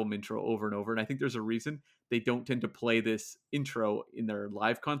that album intro over and over. And I think there's a reason they don't tend to play this intro in their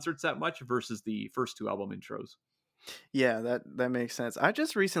live concerts that much versus the first 2 album intros. Yeah, that makes sense. I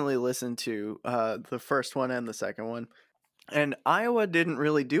just recently listened to the first one and the second one. And Iowa didn't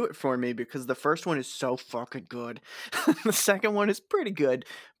really do it for me because the first one is so fucking good. The second one is pretty good,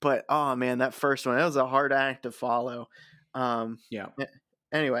 but oh man, that first one, that was a hard act to follow. Yeah.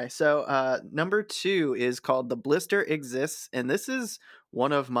 Anyway, so number 2 is called The Blister Exists, and this is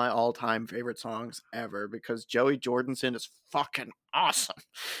one of my all-time favorite songs ever because Joey Jordison is fucking awesome.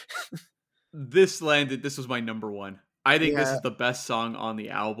 This was my number 1. I think this is the best song on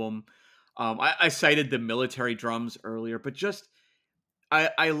the album. I cited the military drums earlier, but just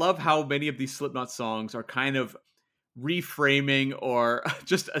I love how many of these Slipknot songs are kind of reframing or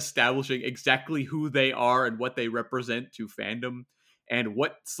just establishing exactly who they are and what they represent to fandom and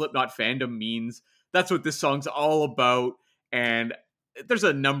what Slipknot fandom means. That's what this song's all about. And there's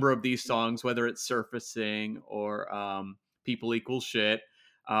a number of these songs, whether it's Surfacing or People Equal Shit.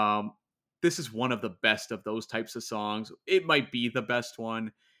 This is one of the best of those types of songs. It might be the best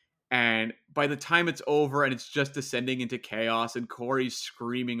one. And by the time it's over and it's just descending into chaos and Corey's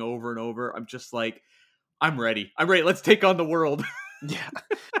screaming over and over, I'm just like, I'm ready. Let's take on the world. Yeah,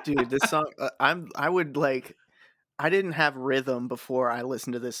 dude, this song, I didn't have rhythm before I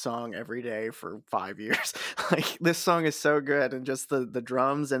listened to this song every day for 5 years. Like, this song is so good, and just the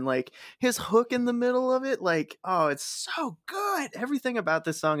drums and like his hook in the middle of it, like, oh, it's so good. Everything about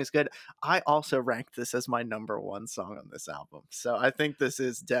this song is good. I also ranked this as my number 1 song on this album, so I think this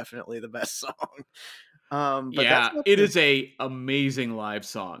is definitely the best song. But yeah, it is a amazing live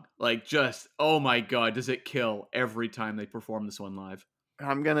song. Like, just, oh my god, does it kill every time they perform this one live.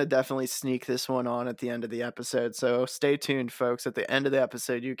 I'm going to definitely sneak this one on at the end of the episode. So stay tuned, folks. At the end of the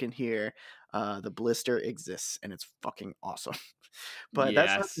episode, you can hear The Blister Exists, and it's fucking awesome. But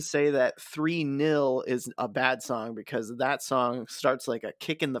that's not to say that 3-0 is a bad song, because that song starts like a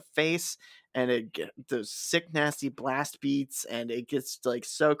kick in the face, and it gets those sick, nasty blast beats, and it gets like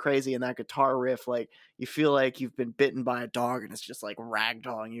so crazy. And that guitar riff, like, you feel like you've been bitten by a dog and it's just like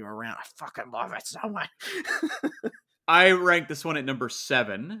ragdolling you around. I fucking love it so much. I ranked this one at number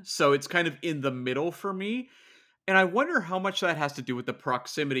 7, so it's kind of in the middle for me. And I wonder how much that has to do with the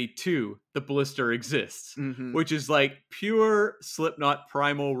proximity to the Blister Exists, Mm-hmm. which is like pure Slipknot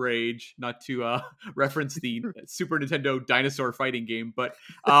primal rage, not to reference the Super Nintendo dinosaur fighting game, but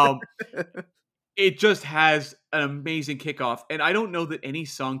it just has an amazing kickoff. And I don't know that any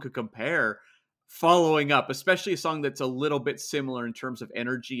song could compare following up, especially a song that's a little bit similar in terms of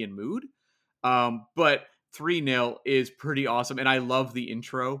energy and mood. But 3-0 is pretty awesome. And I love the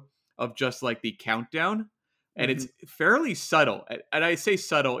intro of just like the countdown. And Mm-hmm. it's fairly subtle. And I say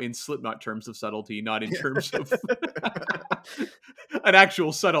subtle in Slipknot terms of subtlety, not in terms of an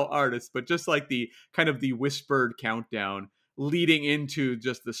actual subtle artist, but just like the kind of the whispered countdown leading into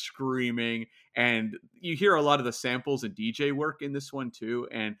just the screaming. And you hear a lot of the samples and DJ work in this one too.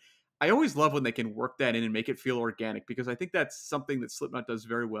 And I always love when they can work that in and make it feel organic, because I think that's something that Slipknot does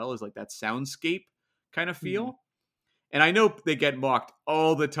very well, is like that soundscape kind of feel. Mm-hmm. And I know they get mocked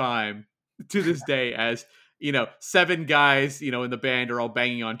all the time to this day as, 7 guys, in the band are all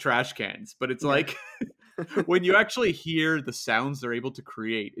banging on trash cans. But it's like when you actually hear the sounds they're able to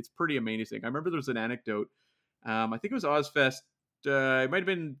create, it's pretty amazing. I remember there was an anecdote. I think it was Ozfest. It might have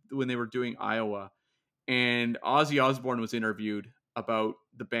been when they were doing Iowa. And Ozzy Osbourne was interviewed about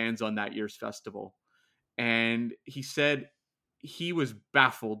the bands on that year's festival. And he said he was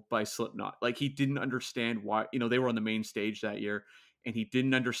baffled by Slipknot. Like, he didn't understand why, they were on the main stage that year, and he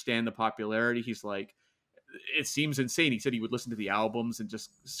didn't understand the popularity. He's like, it seems insane. He said he would listen to the albums and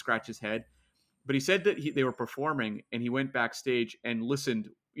just scratch his head. But he said that they were performing, and he went backstage and listened,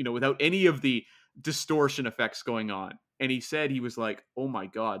 without any of the distortion effects going on. And he said he was like, oh my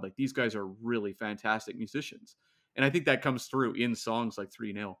God, like, these guys are really fantastic musicians. And I think that comes through in songs like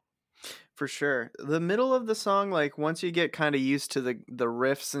 3-0. For sure. The middle of the song, like once you get kind of used to the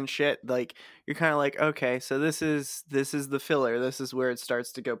riffs and shit, like you're kind of like, okay, so this is the filler. This is where it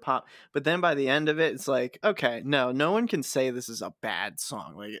starts to go pop. But then by the end of it, it's like, okay, no one can say this is a bad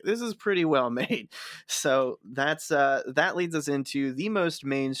song. Like, this is pretty well made. So that's that leads us into the most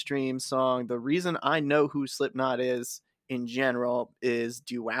mainstream song. The reason I know who Slipknot is in general is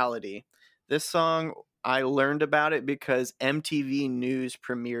Duality. This song, I learned about it because MTV News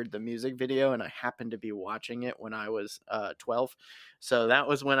premiered the music video, and I happened to be watching it when I was 12. So that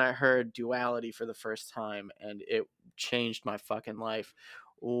was when I heard Duality for the first time, and it changed my fucking life.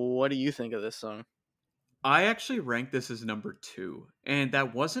 What do you think of this song? I actually ranked this as number 2, and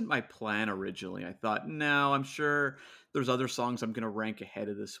that wasn't my plan originally. I thought, no, I'm sure there's other songs I'm going to rank ahead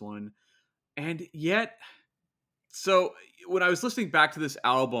of this one. And yet, so when I was listening back to this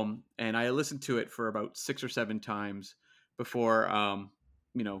album, and I listened to it for about 6 or 7 times before,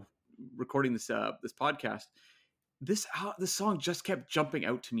 recording this podcast, this song just kept jumping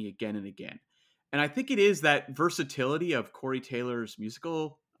out to me again and again. And I think it is that versatility of Corey Taylor's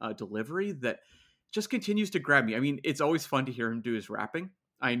musical delivery that just continues to grab me. I mean, it's always fun to hear him do his rapping.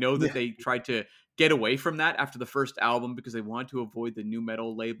 I know that they tried to get away from that after the first album because they wanted to avoid the nu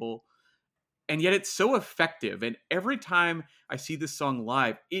metal label. And yet it's so effective. And every time I see this song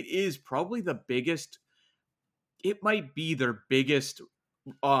live, it is probably it might be their biggest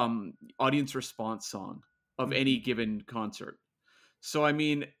audience response song of any given concert. So, I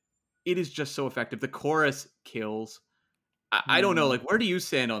mean, it is just so effective. The chorus kills. I don't know. Like, where do you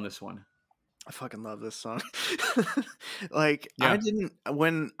stand on this one? I fucking love this song.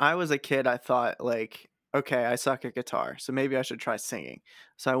 When I was a kid, I thought, like, okay, I suck at guitar, so maybe I should try singing.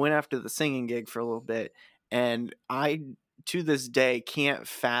 So I went after the singing gig for a little bit, and I, to this day, can't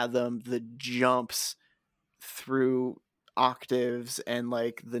fathom the jumps through octaves and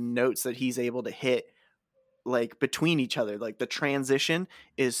like the notes that he's able to hit like between each other. Like the transition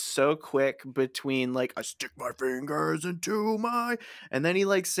is so quick between like I stick my fingers into my, and then he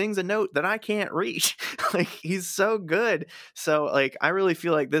like sings a note that I can't reach. Like he's so good. So like I really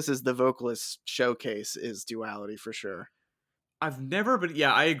feel like this is the vocalist showcase is Duality for sure. I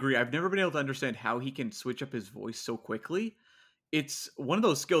agree. I've never been able to understand how he can switch up his voice so quickly. It's one of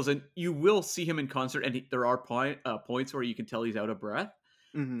those skills, and you will see him in concert, and there are points where you can tell he's out of breath.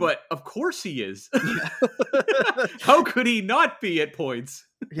 Mm-hmm. But of course he is. How could he not be at points?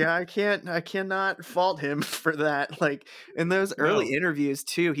 Yeah, I cannot fault him for that. Like in those early interviews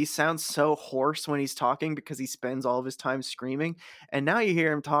too, he sounds so hoarse when he's talking because he spends all of his time screaming. And now you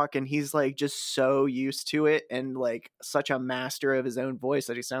hear him talk and he's like just so used to it and like such a master of his own voice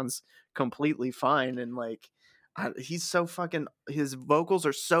that he sounds completely fine. And like he's so fucking, his vocals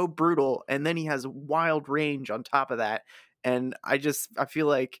are so brutal, and then he has wild range on top of that. And I feel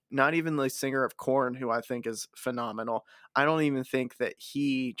like not even the singer of Korn, who I think is phenomenal, I don't even think that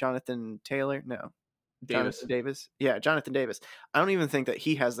Jonathan Davis. Yeah, Jonathan Davis. I don't even think that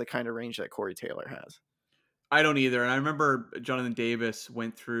he has the kind of range that Corey Taylor has. I don't either. And I remember Jonathan Davis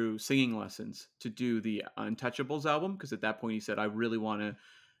went through singing lessons to do the Untouchables album because at that point he said, I really want to,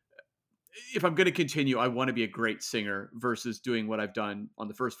 if I'm going to continue, I want to be a great singer versus doing what I've done on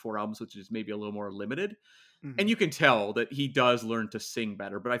the first 4 albums, which is maybe a little more limited. And you can tell that he does learn to sing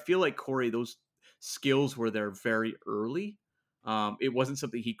better. But I feel like Corey, those skills were there very early. It wasn't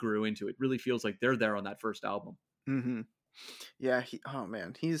something he grew into. It really feels like they're there on that first album. Mm-hmm. Yeah, oh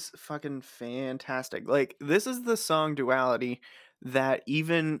man, he's fucking fantastic. Like, this is the song Duality that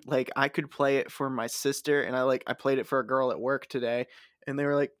even like I could play it for my sister, and I played it for a girl at work today, and they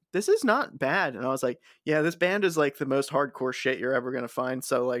were like, this is not bad. And I was like, yeah, this band is like the most hardcore shit you're ever gonna find.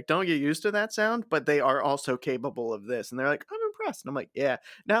 So like, don't get used to that sound, but they are also capable of this. And they're like, I'm impressed. And I'm like, yeah,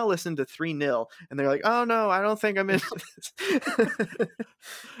 now listen to 3-0. And they're like, oh no, I don't think I'm into this.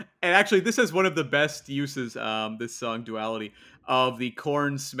 And actually, this is one of the best uses, this song Duality, of the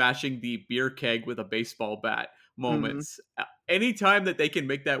Korn smashing the beer keg with a baseball bat moments. Anytime that they can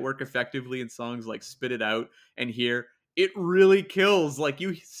make that work effectively in songs like Spit It Out and Here, it really kills. Like,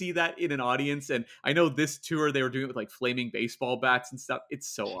 you see that in an audience, and I know this tour they were doing it with like flaming baseball bats and stuff. It's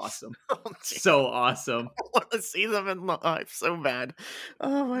so awesome. So awesome. I want to see them in live so bad.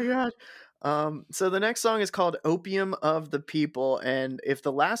 Oh my god. So the next song is called Opium of the People, and if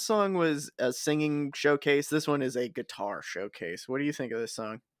the last song was a singing showcase, this one is a guitar showcase. What do you think of this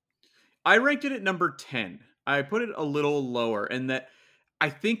song? I ranked it at number 10. I put it a little lower, and that I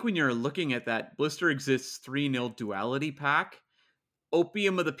think when you're looking at that Blister Exists 3-0 Duality pack,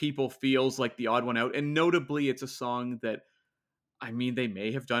 Opium of the People feels like the odd one out, and notably it's a song that, I mean, they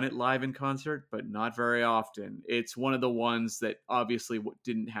may have done it live in concert, but not very often. It's one of the ones that obviously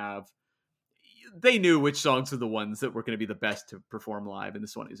didn't have, they knew which songs are the ones that were going to be the best to perform live, and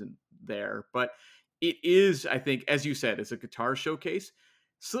this one isn't there. But it is, I think, as you said, it's a guitar showcase.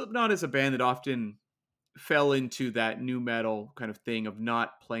 Slipknot is a band that often fell into that new metal kind of thing of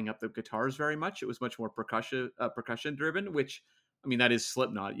not playing up the guitars very much. It was much more percussion driven, which, I mean, that is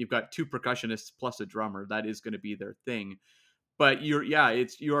Slipknot. You've got 2 percussionists plus a drummer. That is going to be their thing. But you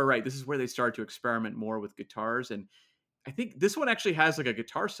are right. This is where they start to experiment more with guitars. And I think this one actually has like a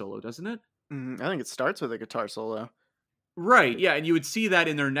guitar solo, doesn't it? I think it starts with a guitar solo. Right. Yeah. And you would see that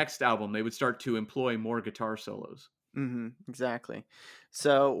in their next album. They would start to employ more guitar solos. Exactly.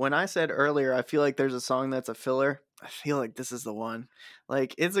 So when I said earlier, I feel like there's a song that's a filler, I feel like this is the one.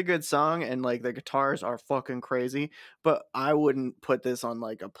 Like, it's a good song, and like the guitars are fucking crazy, but I wouldn't put this on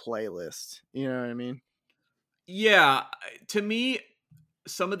like a playlist. You know what I mean? Yeah. To me,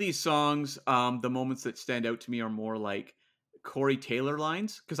 some of these songs, the moments that stand out to me are more like Corey Taylor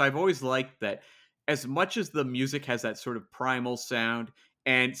lines, because I've always liked that as much as the music has that sort of primal sound,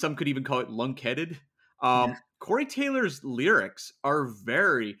 and some could even call it lunk-headed, Corey Taylor's lyrics are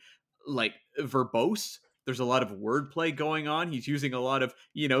very like verbose. There's a lot of wordplay going on. He's using a lot of,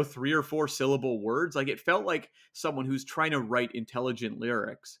 3 or 4 syllable words. Like, it felt like someone who's trying to write intelligent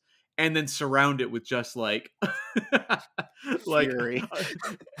lyrics and then surround it with just like Fury.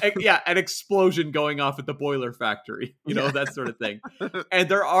 An explosion going off at the boiler factory, that sort of thing. And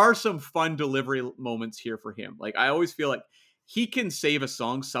there are some fun delivery moments here for him. Like, I always feel like he can save a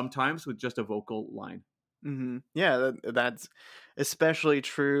song sometimes with just a vocal line. Yeah, that's especially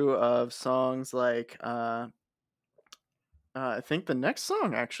true of songs like I think the next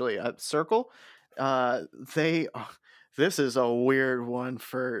song actually, Circle. This is a weird one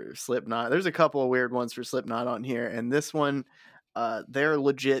for Slipknot. There's a couple of weird ones for Slipknot on here, and this one, they're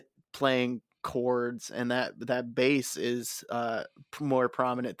legit playing chords, and that bass is more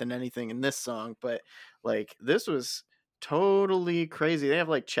prominent than anything in this song. But like, this was totally crazy. They have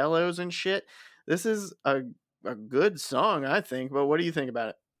like cellos and shit. This is a good song, I think. But what do you think about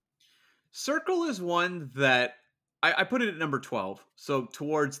it? Circle is one that I put it at number 12, so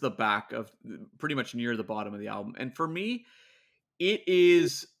towards the back of, pretty much near the bottom of the album. And for me, it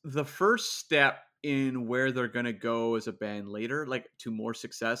is the first step in where they're going to go as a band later, like to more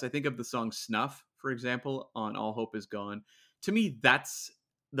success. I think of the song Snuff, for example, on All Hope Is Gone. To me, that's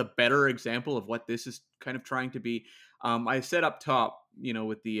the better example of what this is kind of trying to be. I said up top,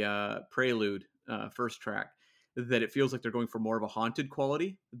 with the Prelude first track, that it feels like they're going for more of a haunted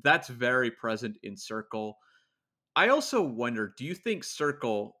quality. That's very present in Circle. I also wonder, do you think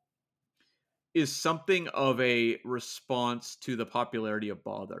Circle is something of a response to the popularity of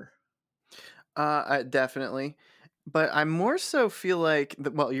Bother? Definitely. But I more so feel like,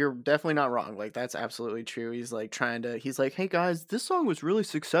 well, you're definitely not wrong. Like, that's absolutely true. He's like he's like, hey guys, this song was really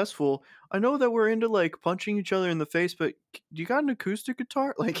successful. I know that we're into like punching each other in the face, but do you got an acoustic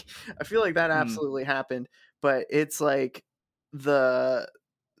guitar? Like, I feel like that absolutely happened. But it's like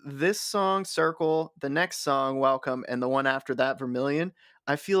this song, Circle, the next song, Welcome, and the one after that, Vermilion,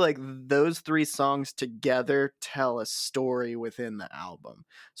 I feel like those three songs together tell a story within the album.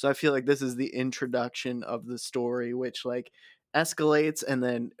 So I feel like this is the introduction of the story, which like escalates, and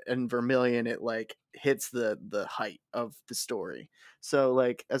then in Vermilion it like hits the height of the story. So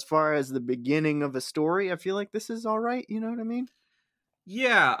like as far as the beginning of a story, I feel like this is all right. You know what I mean?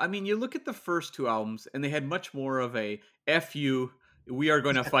 Yeah, I mean, you look at the first two albums, and they had much more of a "f you." We are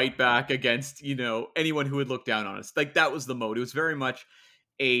going to fight back against anyone who would look down on us. Like that was the mode. It was very much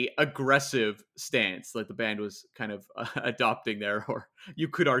a aggressive stance, like the band was kind of adopting there, or you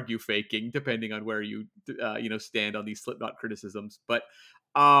could argue faking, depending on where you stand on these Slipknot criticisms. But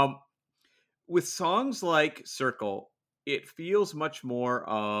um, with songs like Circle, it feels much more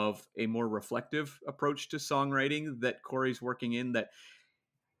of a more reflective approach to songwriting that Corey's working in. That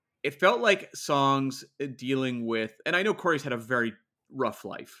it felt like songs dealing with, and I know Corey's had a very rough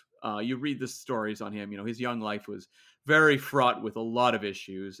life. You read the stories on him, his young life was very fraught with a lot of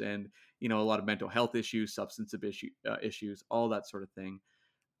issues, and a lot of mental health issues, substance issues, all that sort of thing.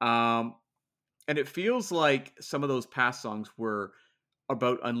 Um, and it feels like some of those past songs were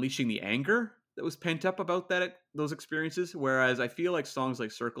about unleashing the anger that was pent up about those experiences, whereas I feel like songs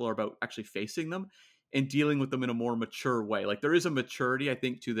like Circle are about actually facing them and dealing with them in a more mature way. Like there is a maturity, I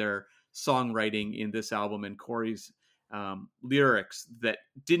think, to their songwriting in this album and Corey's lyrics that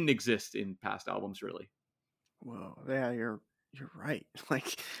didn't exist in past albums, really. Whoa, yeah, you're right.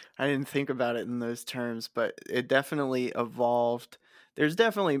 Like I didn't think about it in those terms, but it definitely evolved. There's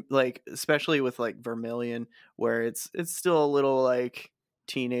definitely like, especially with like Vermilion, where it's still a little like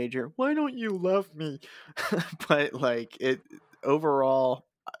teenager. Why don't you love me? But like it overall,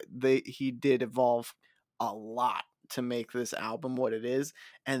 he did evolve a lot to make this album what it is,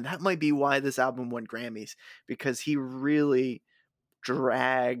 and that might be why this album won Grammys, because he really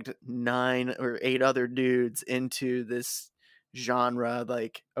dragged 9 or 8 other dudes into this genre.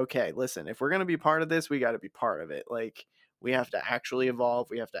 Like, okay, listen, if we're going to be part of this, we got to be part of it. Like, we have to actually evolve.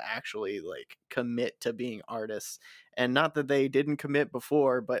 We have to actually like commit to being artists. And not that they didn't commit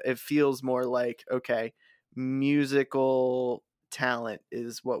before, but it feels more like, okay, musical talent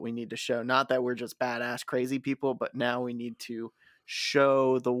is what we need to show. Not that we're just badass crazy people, but now we need to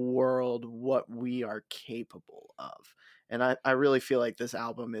show the world what we are capable of. And I really feel like this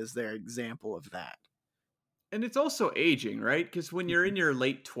album is their example of that. And it's also aging, right? Because when you're in your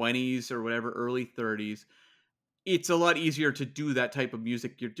late 20s or whatever, early 30s, it's a lot easier to do that type of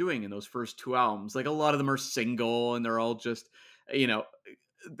music you're doing in those first two albums. Like a lot of them are single and they're all just,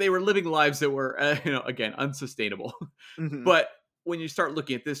 they were living lives that were, again, unsustainable. Mm-hmm. But when you start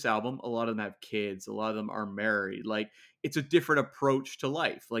looking at this album, a lot of them have kids, a lot of them are married. Like it's a different approach to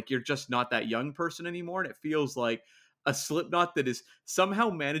life. Like you're just not that young person anymore. And it feels like a Slipknot that is somehow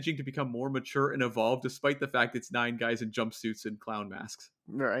managing to become more mature and evolve, despite the fact it's 9 guys in jumpsuits and clown masks.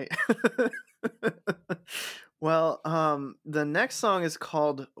 Right. Well, the next song is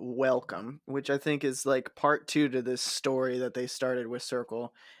called Welcome, which I think is like part 2 to this story that they started with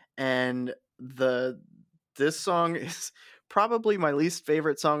Circle. And this song is probably my least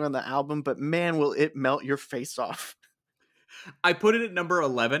favorite song on the album, but man, will it melt your face off. I put it at number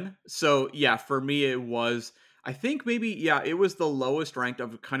 11. So yeah, for me it was, I think maybe, yeah, it was the lowest ranked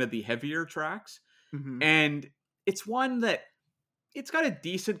of kind of the heavier tracks. Mm-hmm. And it's one that it's got a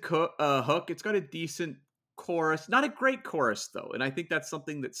decent hook. It's got a decent chorus, not a great chorus though. And I think that's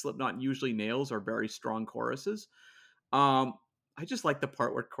something that Slipknot usually nails, are very strong choruses. I just like the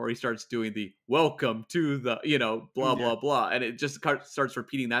part where Corey starts doing the welcome to the, blah, blah, blah. And it just starts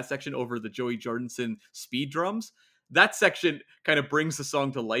repeating that section over the Joey Jordison speed drums. That section kind of brings the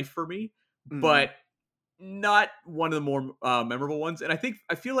song to life for me, but not one of the more memorable ones. And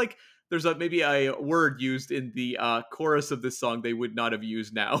I feel like there's maybe a word used in the chorus of this song they would not have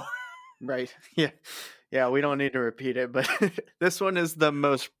used now. Right. Yeah, we don't need to repeat it, but this one is the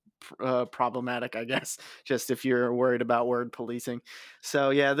most problematic, I guess, just if you're worried about word policing. So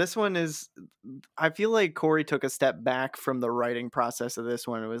yeah, this one is, I feel like Corey took a step back from the writing process of this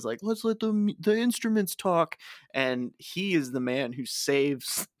one. It was like, let's let the instruments talk, and he is the man who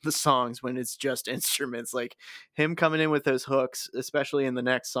saves the songs when it's just instruments. Like him coming in with those hooks, especially in the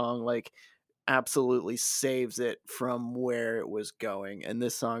next song, like absolutely saves it from where it was going. And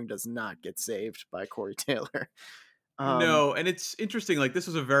this song does not get saved by Corey Taylor. No, and it's interesting. Like this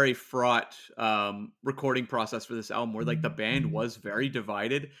was a very fraught recording process for this album, where like the band was very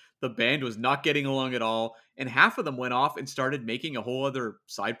divided. The band was not getting along at all, and half of them went off and started making a whole other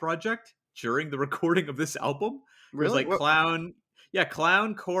side project during the recording of this album. Really? It was like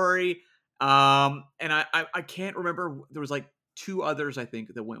Clown, Corey, and I can't remember. There was like two others, I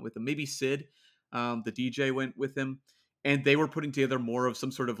think, that went with him. Maybe Sid, the DJ, went with him, and they were putting together more of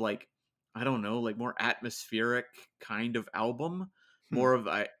some sort of like, I don't know, like more atmospheric kind of album, more of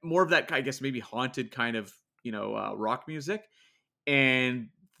that, I guess, maybe haunted kind of, rock music. And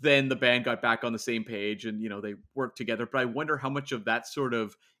then the band got back on the same page, and they worked together. But I wonder how much of that sort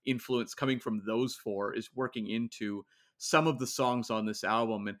of influence coming from those four is working into some of the songs on this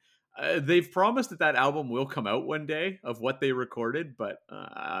album. And they've promised that album will come out one day of what they recorded, but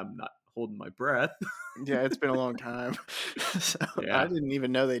I'm not holding my breath. Yeah, it's been a long time. So Yeah. I didn't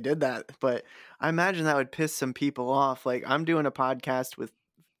even know they did that. But I imagine that would piss some people off. Like, I'm doing a podcast with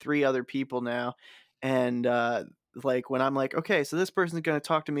 3 other people now, and like when I'm like, okay, so this person's gonna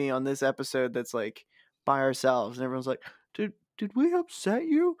talk to me on this episode that's like by ourselves, and everyone's like, did we upset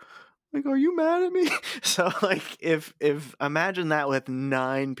you? Like, are you mad at me? So like, if imagine that with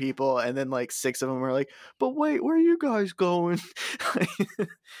 9 people, and then like 6 of them are like, but wait, where are you guys going?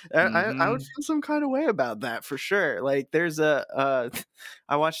 I would feel some kind of way about that for sure. Like, there's I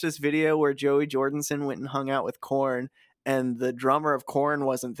watched this video where Joey Jordison went and hung out with Korn, and the drummer of Korn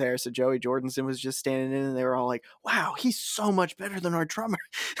wasn't there, so Joey Jordison was just standing in, and they were all like, wow, he's so much better than our drummer.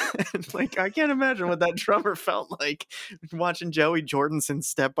 And like, I can't imagine what that drummer felt like watching Joey Jordison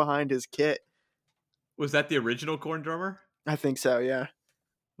step behind his kit. Was that the original Korn drummer? I think so, yeah.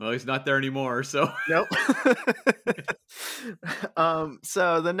 Well, he's not there anymore, so. Nope.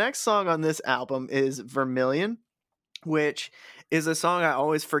 So the next song on this album is Vermilion, which is a song I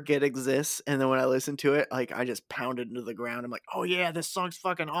always forget exists, and then when I listen to it, like, I just pound it into the ground. I'm like, oh yeah, this song's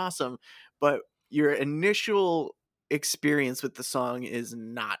fucking awesome. But your initial experience with the song is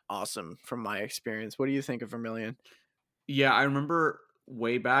not awesome from my experience. What do you think of Vermilion? Yeah, I remember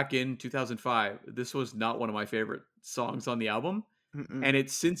way back in 2005, this was not one of my favorite songs on the album. Mm-mm. And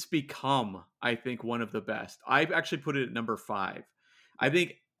it's since become, I think, one of the best. I've actually put it at number 5. I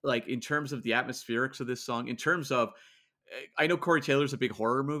think, like, in terms of the atmospherics of this song, in terms of, I know Corey Taylor's a big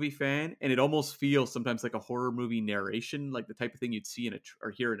horror movie fan, and it almost feels sometimes like a horror movie narration, like the type of thing you'd see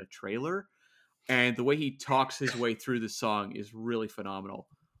or hear in a trailer. And the way he talks his way through the song is really phenomenal.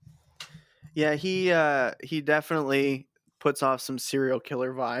 Yeah, he definitely puts off some serial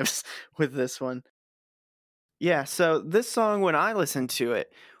killer vibes with this one. Yeah, so this song, when I listened to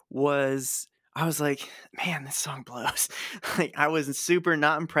it, I was like, man, this song blows. Like, I was super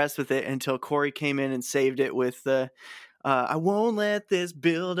not impressed with it until Corey came in and saved it with the I won't let this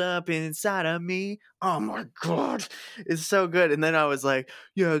build up inside of me. Oh my God. It's so good. And then I was like,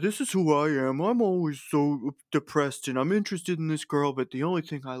 yeah, this is who I am. I'm always so depressed, and I'm interested in this girl, but the only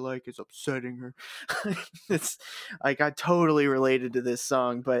thing I like is upsetting her. It's like, I totally related to this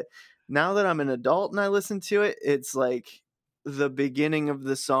song. But now that I'm an adult and I listen to it, it's like the beginning of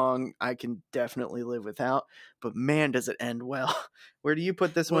the song I can definitely live without. But man, does it end well. Where do you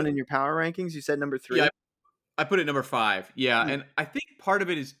put this one in your power rankings? You said number 3. Yeah, I put it number 5. Yeah. And I think part of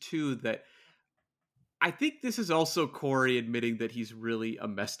it is too that I think this is also Corey admitting that he's really a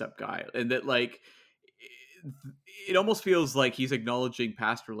messed up guy, and that, like, it almost feels like he's acknowledging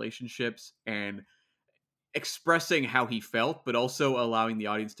past relationships and expressing how he felt, but also allowing the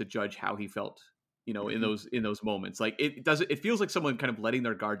audience to judge how he felt, in those moments. Like, it feels like someone kind of letting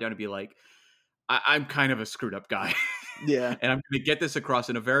their guard down and be like, I'm kind of a screwed up guy. Yeah. And I'm going to get this across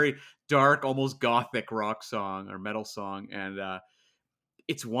in a very dark, almost gothic rock song or metal song. And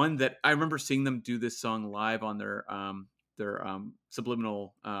it's one that I remember seeing them do this song live on their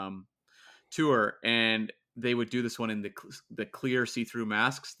Subliminal tour. And they would do this one in the clear see-through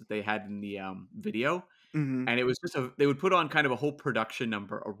masks that they had in the video. Mm-hmm. And it was just they would put on kind of a whole production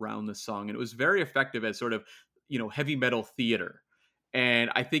number around the song. And it was very effective as sort of, heavy metal theater. And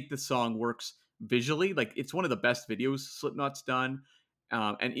I think the song works visually. Like, it's one of the best videos Slipknot's done.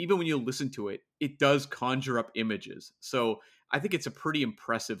 And even when you listen to it, it does conjure up images. So I think it's a pretty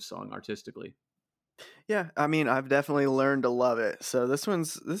impressive song artistically. Yeah, I mean, I've definitely learned to love it. So this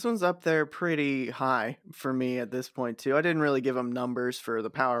one's up there pretty high for me at this point too. I didn't really give them numbers for the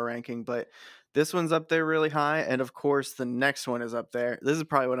power ranking, but this one's up there really high. And of course, the next one is up there. This is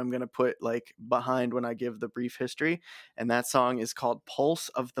probably what I'm going to put like behind when I give the brief history. And that song is called Pulse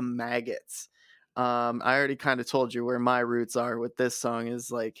of the Maggots. I already kind of told you where my roots are with this song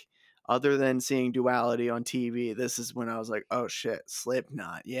is like, other than seeing Duality on TV, this is when I was like, oh shit,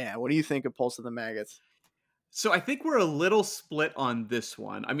 Slipknot. Yeah. What do you think of Pulse of the Maggots? So I think we're a little split on this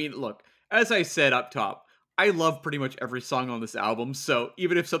one. I mean, look, as I said up top, I love pretty much every song on this album. So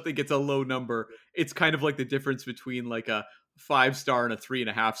even if something gets a low number, it's kind of like the difference between like a 5-star and a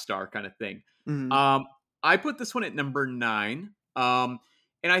 3.5-star kind of thing. Mm-hmm. I put this one at number 9.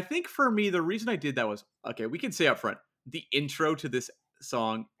 And I think for me, the reason I did that was, okay, we can say up front, the intro to this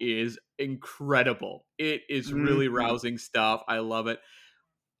song is incredible. It is really Mhm. rousing stuff. I love it.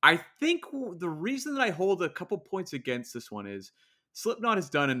 I think the reason that I hold a couple points against this one is Slipknot has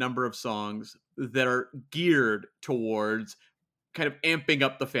done a number of songs that are geared towards kind of amping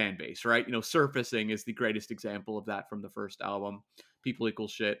up the fan base, right? You know, Surfacing is the greatest example of that from the first album. People Equal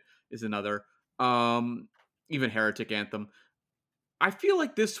Shit is another. Um, Even Heretic Anthem. I feel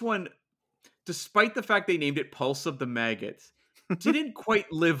like this one, despite the fact they named it Pulse of the Maggots, didn't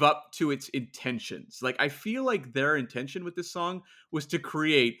quite live up to its intentions. Like, I feel like their intention with this song was to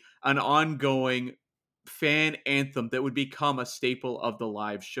create an ongoing fan anthem that would become a staple of the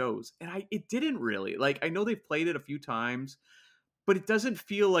live shows. And it didn't really. Like, I know they've played it a few times, but it doesn't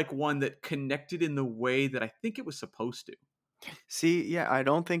feel like one that connected in the way that I think it was supposed to. See, yeah, I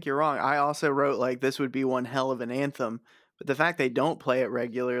don't think you're wrong. I also wrote like this would be one hell of an anthem, but the fact they don't play it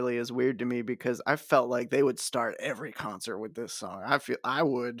regularly is weird to me because I felt like they would start every concert with this song. I feel I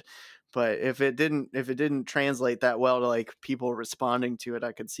would, but if it didn't translate that well to like people responding to it,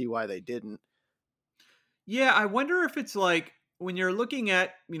 I could see why they didn't. Yeah, I wonder if it's like when you're looking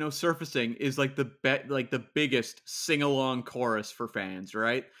at, Surfacing is like the biggest sing-along chorus for fans,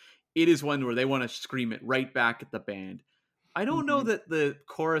 right? It is one where they want to scream it right back at the band. I don't know Mhm. that the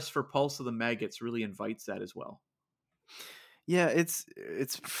chorus for Pulse of the Maggots really invites that as well. Yeah, it's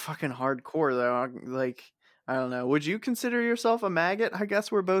fucking hardcore though. Like I don't know. Would you consider yourself a maggot? I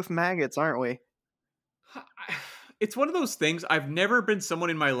guess we're both maggots, aren't we? It's one of those things. I've never been someone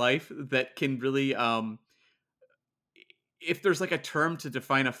in my life that can really if there's like a term to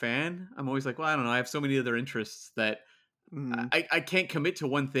define a fan, I'm always like, well, I don't know. I have so many other interests that Mhm. I can't commit to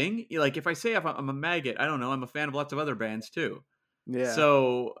one thing. Like if I say I'm a maggot, I don't know. I'm a fan of lots of other bands too. Yeah.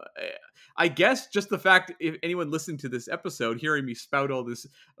 So I guess just the fact if anyone listening to this episode, hearing me spout all this,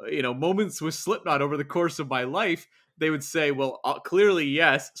 moments with Slipknot over the course of my life, they would say, well, clearly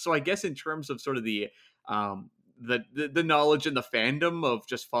yes. So I guess in terms of sort of um, the knowledge and the fandom of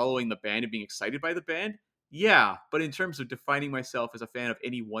just following the band and being excited by the band, yeah. But in terms of defining myself as a fan of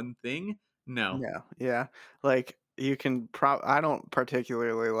any one thing, no. Yeah, yeah. Like you can I don't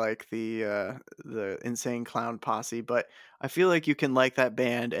particularly like the Insane Clown Posse, but I feel like you can like that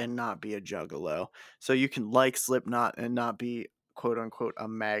band and not be a juggalo. So you can like Slipknot and not be quote unquote a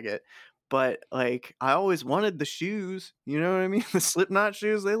maggot. But like I always wanted the shoes, you know what I mean? The Slipknot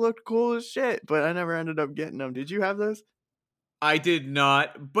shoes, they looked cool as shit, but I never ended up getting them. Did you have those? I did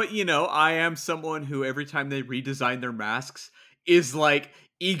not, but I am someone who every time they redesign their masks is like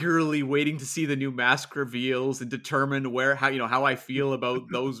eagerly waiting to see the new mask reveals and determine how I feel about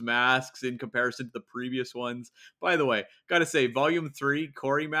those masks in comparison to the previous ones. By the way, gotta say, Volume 3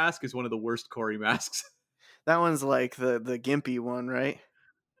 Corey mask is one of the worst Corey masks. That one's like the gimpy one, right?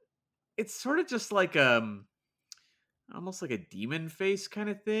 It's sort of just like almost like a demon face kind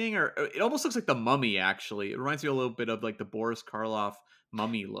of thing, or it almost looks like the Mummy. Actually, it reminds me a little bit of like the Boris Karloff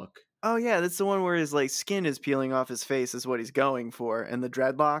Mummy look. Oh yeah, that's the one where his like skin is peeling off his face is what he's going for, and the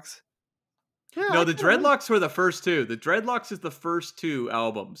dreadlocks. Yeah, No, I the kinda Dreadlocks were the first two. The Dreadlocks is the first two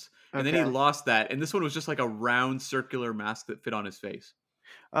albums, and then he okay. lost that, and this one was just like a round circular mask that fit on his face.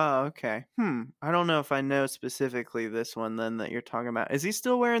 Oh, okay. I don't know if I know specifically this one then that you're talking about. Is he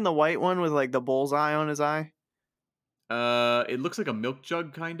still wearing the white one with like the bullseye on his eye? It looks like a milk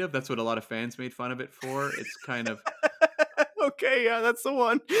jug, kind of. That's what a lot of fans made fun of it for. It's kind of, Okay, yeah, that's the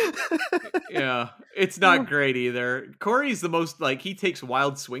one. yeah, it's not great either. Corey's the most like he takes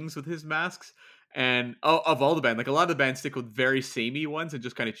wild swings with his masks, and of all the band, like a lot of the bands stick with very samey ones and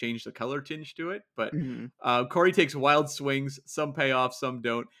just kind of change the color tinge to it. But Mhm. Corey takes wild swings. Some pay off, some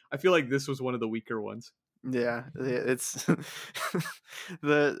don't. I feel like this was one of the weaker ones. Yeah, it's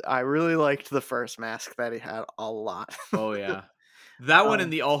the I really liked the first mask that he had a lot. Oh yeah. That one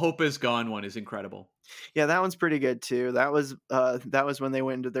and Um, the All Hope Is Gone one is incredible. yeah, that one's pretty good too. That was when they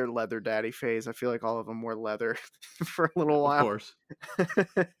went into their leather daddy phase. I feel like all of them wore leather for a little Of while. course.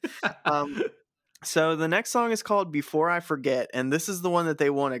 um, So the next song is called Before I Forget, and this is the one that they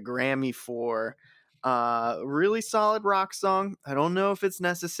won a Grammy for. Really solid rock song. I don't know if it's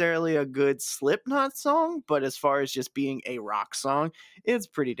necessarily a good Slipknot song, but as far as just being a rock song, it's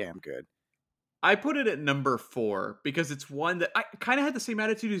pretty damn good. I put it at number 4 because it's one that I kind of had the same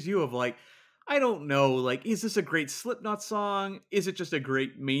attitude as you of like, I don't know, like, is this a great Slipknot song? Is it just a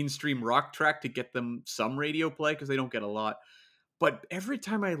great mainstream rock track to get them some radio play? Because they don't get a lot. But every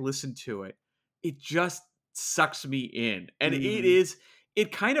time I listen to it, it just sucks me in. And Mhm.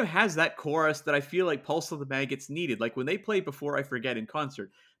 it kind of has that chorus that I feel like Pulse of the Maggots needed. Like when they play Before I Forget in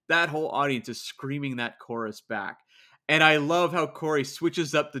concert, that whole audience is screaming that chorus back. And I love how Corey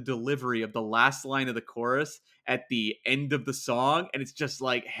switches up the delivery of the last line of the chorus at the end of the song, and it's just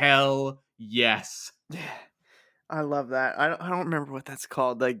like, hell yes. Yeah. I love that. I don't remember what that's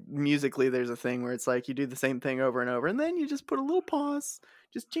called. Like musically, there's a thing where it's like you do the same thing over and over, and then you just put a little pause,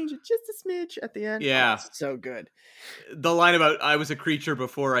 just change it just a smidge at the end. Oh, Yeah. it's so good. The line about I was a creature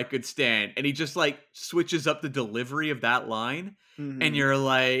before I could stand, and he just like switches up the delivery of that line, and Mhm. you're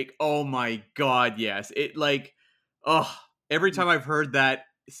like, oh my god, yes. It like, oh, every time I've heard that,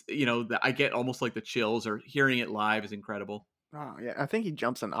 I get almost like the chills, or hearing it live is incredible. Oh yeah, I think he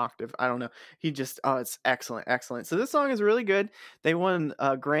jumps an octave. I don't know. He just it's excellent, excellent. So this song is really good. They won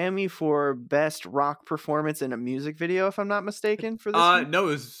a Grammy for best rock performance in a music video, if I'm not mistaken, for this one. No,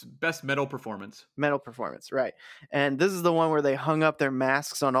 it was best metal performance. Metal performance, right? And this is the one where they hung up their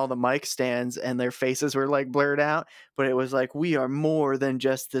masks on all the mic stands, and their faces were like blurred out. But it was like, we are more than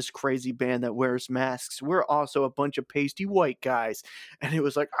just this crazy band that wears masks. We're also a bunch of pasty white guys. And it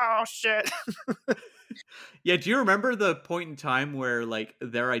was like, oh shit. Yeah, do you remember the point in time where like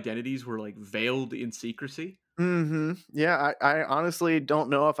their identities were like veiled in secrecy? Mm-hmm. Yeah, I honestly don't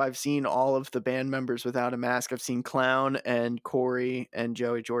know if I've seen all of the band members without a mask. I've seen Clown and Corey and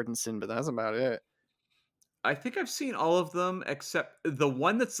Joey Jordison, but that's about it. I think I've seen all of them except the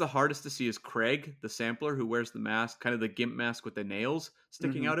one that's the hardest to see is Craig, the sampler who wears the mask, kind of the gimp mask with the nails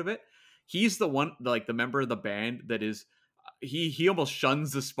sticking Mhm. out of it. He's the one, like the member of the band that is he almost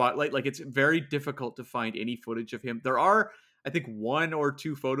shuns the spotlight. Like it's very difficult to find any footage of him. There are, I think, one or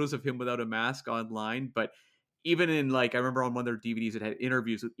two photos of him without a mask online, but even in like I remember on one of their DVDs, it had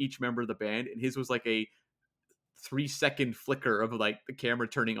interviews with each member of the band, and his was like a 3-second flicker of like the camera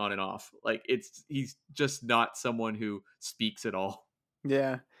turning on and off. Like he's just not someone who speaks at all.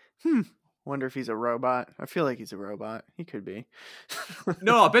 Yeah. Wonder if he's a robot. I feel like he's a robot. He could be.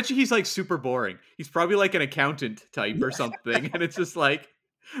 No, I bet you he's like super boring. He's probably like an accountant type or something, and it's just like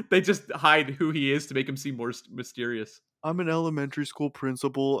they just hide who he is to make him seem more mysterious. I'm an elementary school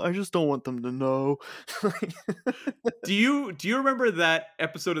principal. I just don't want them to know. Do you remember that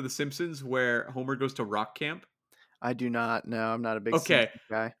episode of The Simpsons where Homer goes to rock camp? I do not. No, I'm not a big Okay. Simpsons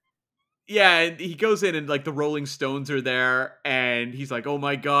guy. Yeah, and he goes in and like the Rolling Stones are there, and he's like, "Oh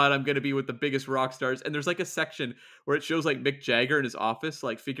my god, I'm gonna be with the biggest rock stars." And there's like a section where it shows like Mick Jagger in his office,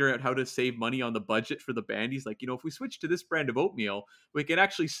 like figuring out how to save money on the budget for the band. He's like, if we switch to this brand of oatmeal, we can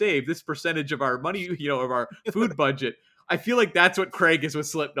actually save this percentage of our money, of our food budget. I feel like that's what Craig is with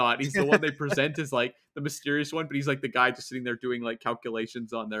Slipknot. He's the one they present as like the mysterious one, but he's like the guy just sitting there doing like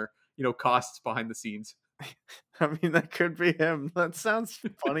calculations on their, costs behind the scenes. I mean, that could be him. That sounds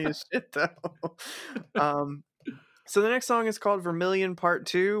funny as shit, though. So the next song is called Vermilion Part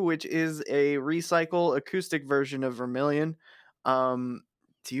 2, which is a recycle acoustic version of Vermilion. Do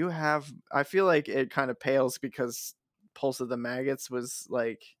you have... I feel like it kind of pales because Pulse of the Maggots was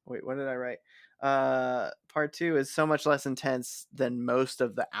like... Wait, what did I write? Part 2 is so much less intense than most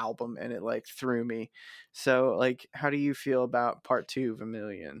of the album, and it like threw me. So like, how do you feel about Part 2,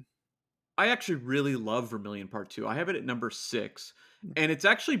 Vermilion? I actually really love Vermilion Part 2. I have it at number 6, and it's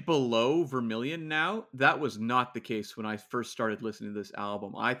actually below Vermilion now. That was not the case when I first started listening to this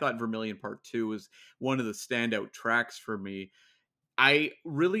album. I thought Vermilion Part 2 was one of the standout tracks for me. I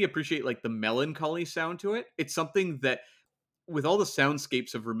really appreciate like the melancholy sound to it. It's something that with all the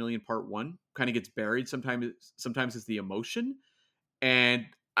soundscapes of Vermilion Part 1 kind of gets buried sometimes it's the emotion. And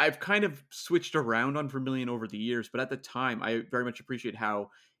I've kind of switched around on Vermilion over the years, but at the time, I very much appreciate how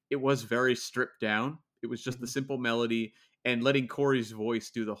it was very stripped down. It was just the simple melody and letting Corey's voice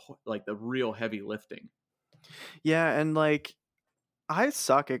do the real heavy lifting. Yeah, and like, I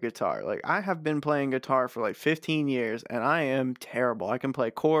suck at guitar. Like, I have been playing guitar for like 15 years, and I am terrible. I can play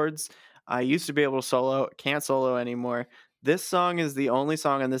chords. I used to be able to solo, can't solo anymore. This song is the only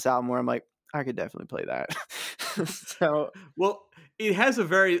song on this album where I'm like, I could definitely play that. So, Well, it has a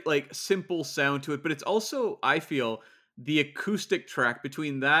very like simple sound to it, but it's also, I feel, the acoustic track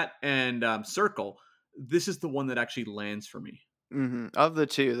between that and Circle. This is the one that actually lands for me. of the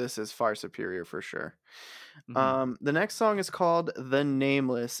two, this is far superior for sure. Mhm. The next song is called The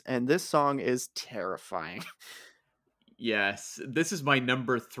Nameless, and this song is terrifying. Yes, this is my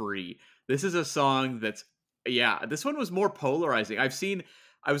number 3. This is a song that's this one was more polarizing.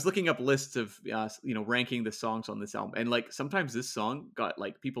 I was looking up lists of ranking the songs on this album, and like sometimes this song got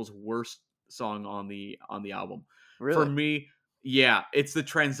like people's worst song on the album. For Really? me, yeah, it's the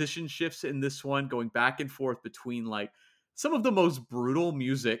transition shifts in this one going back and forth between like some of the most brutal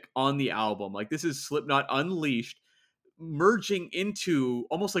music on the album. Like this is Slipknot Unleashed merging into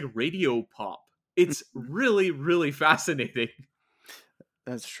almost like radio pop. It's really, really fascinating.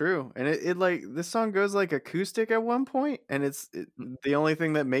 That's true. And it like this song goes like acoustic at one point, and the only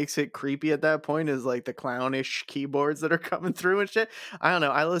thing that makes it creepy at that point is like the clownish keyboards that are coming through and shit. I don't know.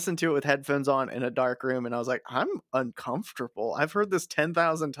 I listened to it with headphones on in a dark room and I was like, I'm uncomfortable. I've heard this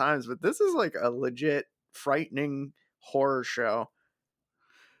 10,000 times, but this is like a legit frightening horror show.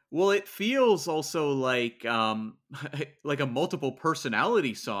 Well, it feels also like like a multiple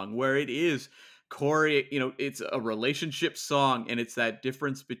personality song where it is Corey, it's a relationship song and it's that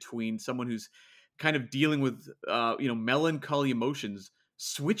difference between someone who's kind of dealing with melancholy emotions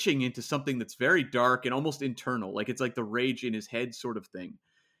switching into something that's very dark and almost internal, like it's like the rage in his head sort of thing.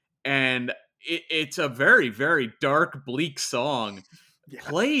 And it's a very, very dark, bleak song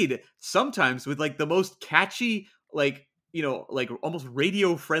Yeah. played sometimes with like the most catchy, like like almost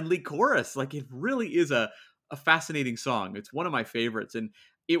radio friendly chorus. Like it really is a fascinating song. It's one of my favorites, and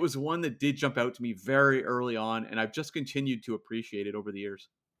it was one that did jump out to me very early on, and I've just continued to appreciate it over the years.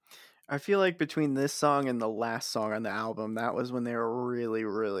 I feel like between this song and the last song on the album, that was when they were really,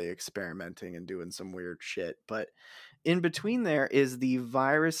 really experimenting and doing some weird shit. But in between there is the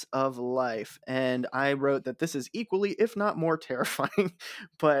Virus of Life, and I wrote that this is equally, if not more, terrifying.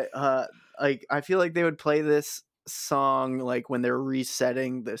 But like I feel like they would play this song like when they're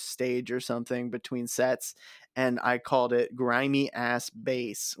resetting the stage or something between sets, and I called it grimy ass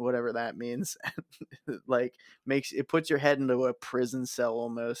bass, whatever that means. Like makes it puts your head into a prison cell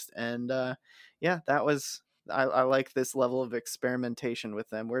almost. And yeah, that was I like this level of experimentation with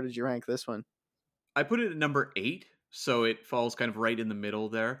them. Where did you rank this one? I put it at number 8, so it falls kind of right in the middle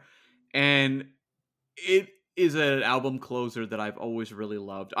there. And it is an album closer that I've always really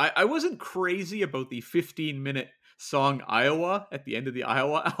loved. I wasn't crazy about the 15-minute song Iowa at the end of the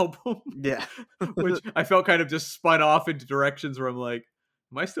Iowa album, Yeah. which I felt kind of just spun off into directions where I'm like,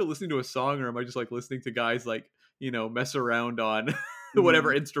 am I still listening to a song or am I just like listening to guys like, mess around on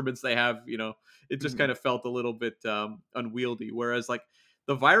whatever Mhm, instruments they have, it just mhm. kind of felt a little bit unwieldy. Whereas like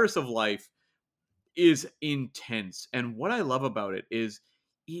the Virus of Life is intense. And what I love about it is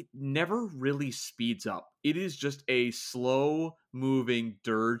it never really speeds up. It is just a slow moving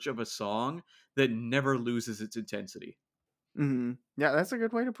dirge of a song that never loses its intensity. Mhm. Yeah, that's a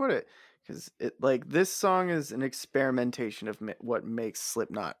good way to put it. Because it like this song is an experimentation of what makes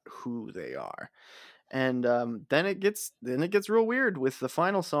Slipknot who they are. And then it gets real weird with the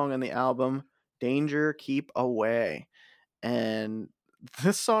final song on the album, "Danger Keep Away." And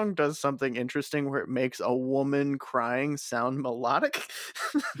this song does something interesting where it makes a woman crying sound melodic.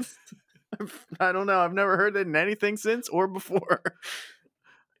 I don't know. I've never heard it in anything since or before.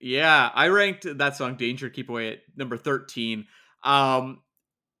 Yeah, I ranked that song Danger Keep Away at number 13. Um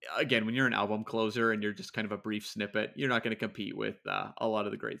Again, when you're an album closer and you're just kind of a brief snippet, you're not going to compete with a lot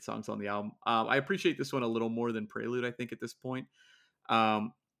of the great songs on the album. I appreciate this one a little more than Prelude, I think, at this point.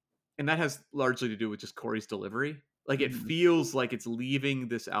 Um, and that has largely to do with just Corey's delivery. Like it Mhm. feels like it's leaving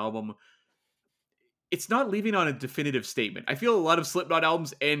this album. It's not leaving on a definitive statement. I feel a lot of Slipknot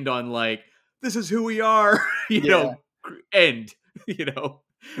albums end on like, "This is who we are," Yeah. end. You know,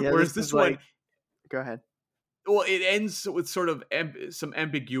 Yeah, whereas this is this one, like go ahead. well, it ends with sort of some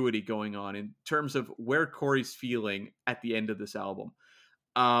ambiguity going on in terms of where Corey's feeling at the end of this album.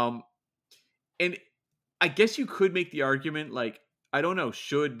 Um, and I guess you could make the argument like, I don't know,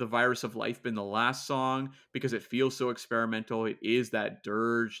 should The Virus of Life been the last song because it feels so experimental? It is that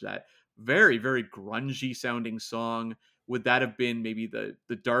dirge, that very, very grungy sounding song. Would that have been maybe the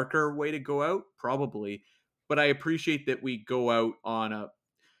darker way to go out? Probably. But I appreciate that we go out on a,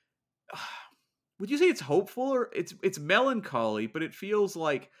 would you say it's hopeful or it's melancholy, but it feels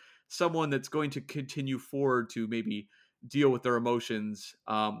like someone that's going to continue forward to maybe deal with their emotions.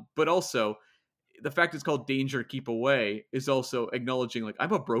 But also the fact it's called Danger Keep Away is also acknowledging like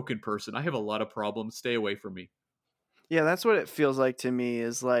I'm a broken person. I have a lot of problems. Stay away from me. Yeah, that's what it feels like to me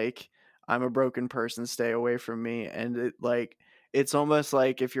is like I'm a broken person, stay away from me. And it's almost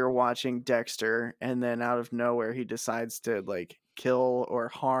like if you're watching Dexter and then out of nowhere he decides to like kill or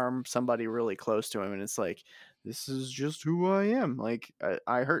harm somebody really close to him and it's like this is just who I am. Like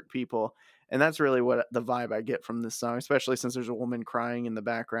I hurt people. And that's really what the vibe I get from this song, especially since there's a woman crying in the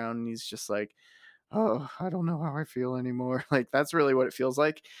background and he's just like, "Oh, I don't know how I feel anymore." Like that's really what it feels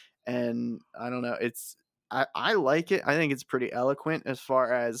like. And I don't know, I like it. I think it's pretty eloquent as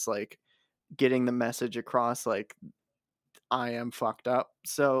far as like getting the message across like I am fucked up.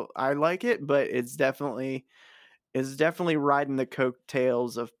 So I like it, but it's definitely riding the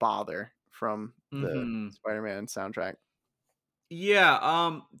coattails of Bother from the Hmm. Spider-Man soundtrack.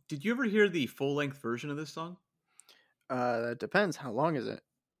 Yeah. Did you ever hear the full length version of this song? That depends. How long is it?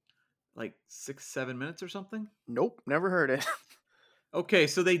 Like 6, 7 minutes or something? Nope, never heard it. Okay,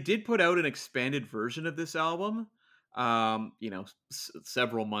 so they did put out an expanded version of this album.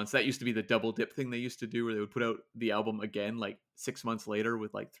 Several months. That used to be the double dip thing they used to do, where they would put out the album again, like 6 months later,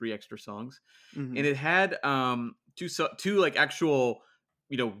 with like 3 extra songs. Hmm. And it had two like actual,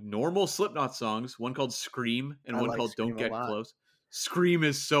 normal Slipknot songs. One called "Scream" and I one like called "Don't Scream a Get lot. Close." "Scream"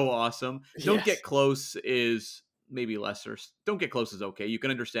 is so awesome. "Don't Yes. Get Close" is maybe lesser. "Don't Get Close" is okay. You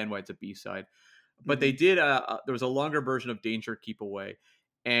can understand why it's a B-side. But they Hmm. did. There was a longer version of "Danger, Keep Away,"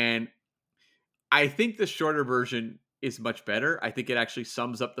 and I think the shorter version is much better. I think it actually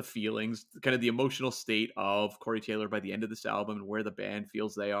sums up the feelings, kind of the emotional state of Corey Taylor by the end of this album and where the band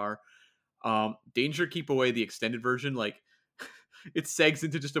feels they are. Danger, Keep Away, the extended version, like it segs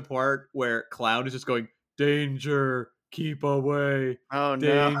into just a part where Clown is just going, "Danger, keep away, Oh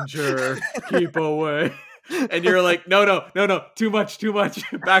no. danger, keep away." And you're like, no, no, no, no, too much,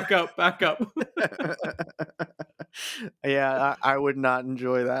 back up, back up. Yeah, I would not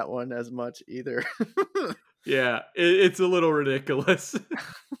enjoy that one as much either. Yeah, it's a little ridiculous.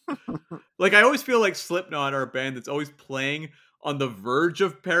 Like, I always feel like Slipknot are a band that's always playing on the verge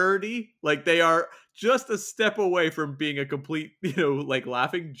of parody. Like, they are just a step away from being a complete, like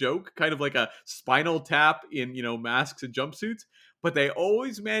laughing joke, kind of like a Spinal Tap in, masks and jumpsuits. But they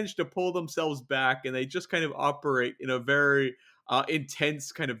always manage to pull themselves back, and they just kind of operate in a very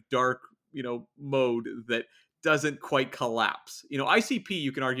intense, kind of dark, mode that doesn't quite collapse. ICP,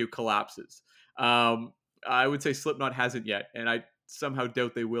 you can argue, collapses. I would say Slipknot hasn't yet, and I somehow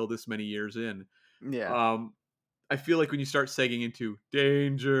doubt they will this many years in. Yeah. I feel like when you start segging into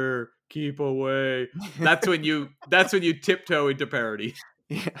 "Danger, keep away," that's when you tiptoe into parody.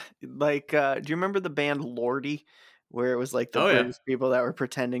 Yeah. Like, do you remember the band Lordy, where it was like the Oh yeah. British people that were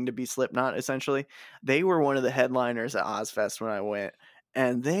pretending to be Slipknot? Essentially, they were one of the headliners at Ozfest when I went,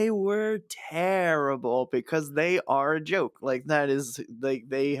 and they were terrible because they are a joke. Like that is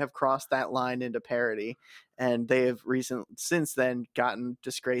they have crossed that line into parody, and they have since then gotten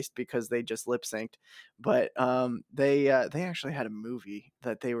disgraced because they just lip synced. But they actually had a movie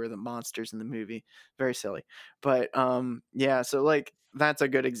that they were the monsters in the movie. Very silly. But yeah, so like that's a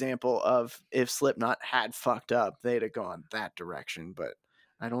good example of if Slipknot had fucked up, they'd have gone that direction, but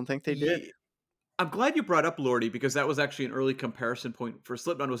I don't think they did. I'm glad you brought up Lordy, because that was actually an early comparison point for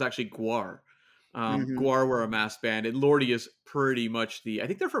Slipknot. Was actually Gwar. Hmm. Gwar were a mass band, and Lordy is pretty much I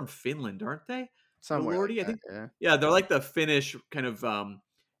think they're from Finland, aren't they? Somewhere like Lordy, I that, think. yeah. Yeah, they're like the Finnish kind of, I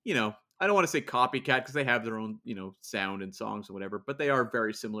don't want to say copycat because they have their own, sound and songs or whatever, but they are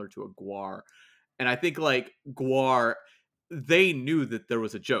very similar to a Gwar. And I think like Gwar, they knew that there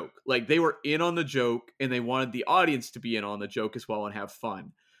was a joke. Like they were in on the joke, and they wanted the audience to be in on the joke as well and have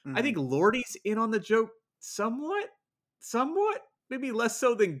fun. I Mhm. think Lordy's in on the joke somewhat, maybe less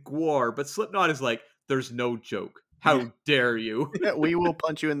so than Gwar, but Slipknot is like, there's no joke. Yeah. How dare you? Yeah, we will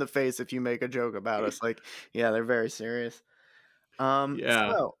punch you in the face if you make a joke about us. Like, yeah, they're very serious. Um,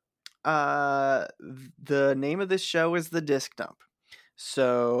 Yeah. so, the name of this show is The Disc Dump.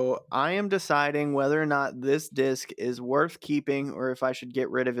 So I am deciding whether or not this disc is worth keeping or if I should get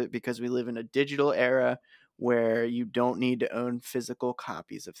rid of it because we live in a digital era where you don't need to own physical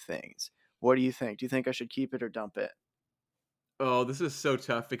copies of things. What do you think? Do you think I should keep it or dump it? Oh, this is so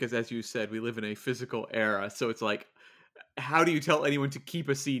tough because, as you said, we live in a physical era. So it's like, how do you tell anyone to keep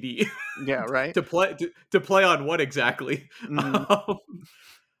a CD? Yeah, right? To play on what exactly? Mhm.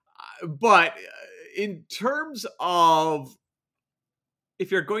 But in terms of,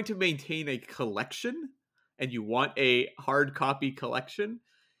 if you're going to maintain a collection and you want a hard copy collection,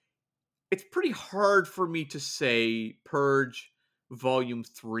 it's pretty hard for me to say Purge Volume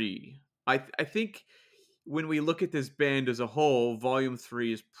 3. I think when we look at this band as a whole, Volume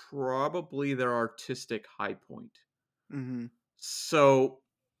 3 is probably their artistic high point. Mhm. So,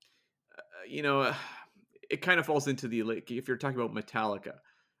 you know, it kind of falls into the, like, if you're talking about Metallica,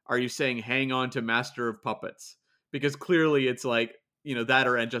 are you saying hang on to Master of Puppets? Because clearly it's like, that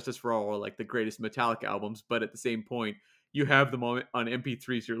or And Justice for All are like the greatest Metallica albums, but at the same point, you have them on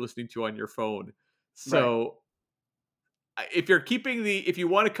MP3s you're listening to on your phone. Right. So if you're if you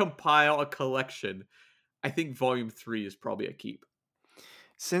want to compile a collection, I think Volume 3 is probably a keep.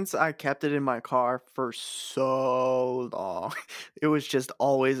 Since I kept it in my car for so long, it was just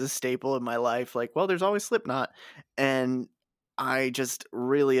always a staple in my life. Like, well, there's always Slipknot. And I just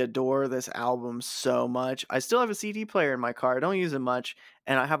really adore this album so much. I still have a CD player in my car. I don't use it much.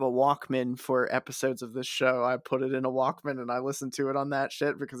 And I have a Walkman for episodes of this show. I put it in a Walkman and I listen to it on that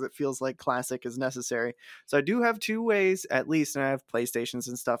shit because it feels like classic is necessary. So I do have two ways, at least, and I have PlayStations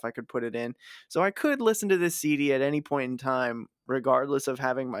and stuff I could put it in. So I could listen to this CD at any point in time, regardless of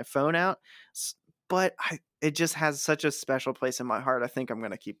having my phone out. but it just has such a special place in my heart. I think I'm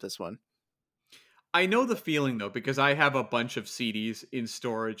going to keep this one. I know the feeling though, because I have a bunch of CDs in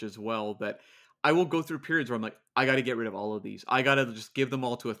storage as well that I will go through periods where I'm like, I got to get rid of all of these. I got to just give them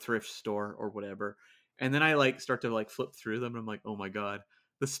all to a thrift store or whatever. And then I like start to like flip through them and I'm like, oh my God,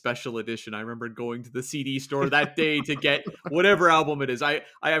 the special edition. I remember going to the CD store that day to get whatever album it is. I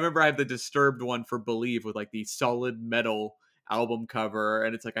remember I have the Disturbed one for Believe with like the solid metal album cover.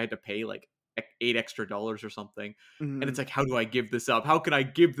 And it's like I had to pay like $8 extra or something. And it's like, how do I give this up? How can I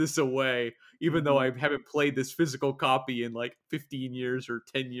give this away? Even though I haven't played this physical copy in like 15 years or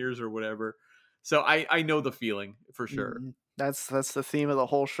 10 years or whatever. So I know the feeling for sure. That's the theme of the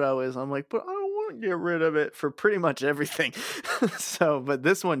whole show is I'm like, but I don't want to get rid of it for pretty much everything. But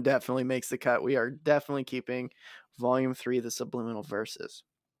this one definitely makes the cut. We are definitely keeping Volume 3, The Subliminal Verses.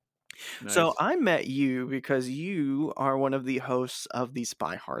 Nice. So I met you because you are one of the hosts of the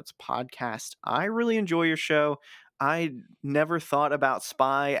Spy Hearts podcast. I really enjoy your show. I never thought about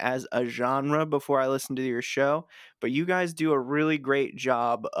spy as a genre before I listened to your show, but you guys do a really great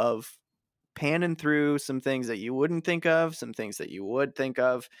job of panning through some things that you wouldn't think of, some things that you would think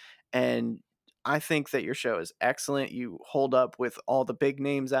of, and I think that your show is excellent. You hold up with all the big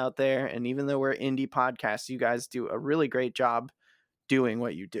names out there, and even though we're indie podcasts, you guys do a really great job doing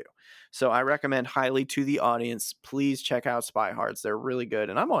what you do. So I recommend highly to the audience, please check out Spy Hearts. They're really good.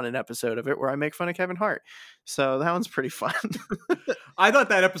 And I'm on an episode of it where I make fun of Kevin Hart. So that one's pretty fun. I thought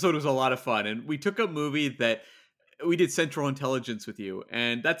that episode was a lot of fun. And we took a movie that we did Central Intelligence with you.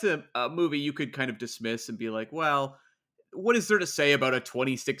 And that's a movie you could kind of dismiss and be like, well, what is there to say about a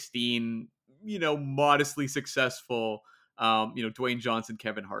 2016, modestly successful, Dwayne Johnson,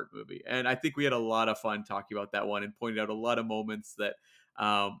 Kevin Hart movie? And I think we had a lot of fun talking about that one and pointed out a lot of moments that,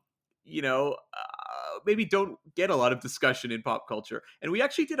 maybe don't get a lot of discussion in pop culture. And we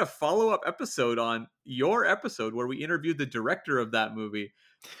actually did a follow-up episode on your episode where we interviewed the director of that movie.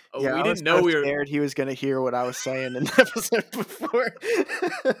 Yeah, we didn't know we were scared he was going to hear what I was saying in the episode before.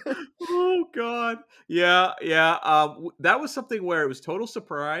 Oh God. Yeah. That was something where it was total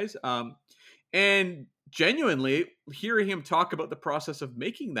surprise. And genuinely hearing him talk about the process of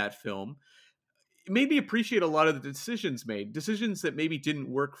making that film, it made me appreciate a lot of the decisions that maybe didn't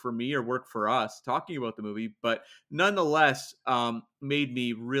work for me or work for us talking about the movie, but nonetheless made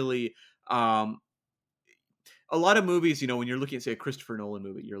me really a lot of movies, when you're looking at, say, a Christopher Nolan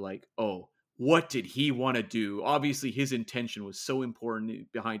movie, you're like, oh, what did he want to do? Obviously, his intention was so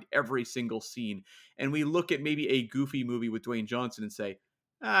important behind every single scene. And we look at maybe a goofy movie with Dwayne Johnson and say,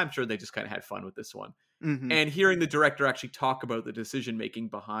 I'm sure they just kind of had fun with this one. Mm-hmm. And hearing the director actually talk about the decision-making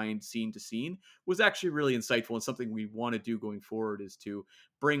behind scene to scene was actually really insightful, and something we want to do going forward is to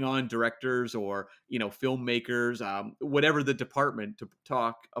bring on directors or, filmmakers, whatever the department, to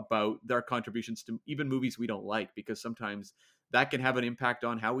talk about their contributions to even movies we don't like, because sometimes that can have an impact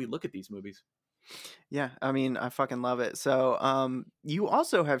on how we look at these movies. Yeah, I mean, I fucking love it. So, you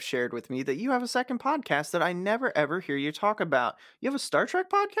also have shared with me that you have a second podcast that I never ever hear you talk about. You have a Star Trek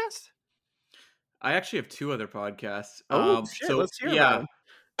podcast? I actually have two other podcasts. Oh, shit, so let's hear about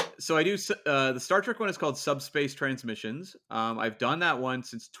them. So I do the Star Trek one is called Subspace Transmissions. I've done that one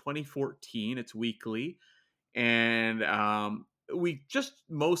since 2014. It's weekly, and we just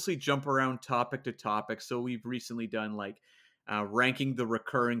mostly jump around topic to topic. So we've recently done like ranking the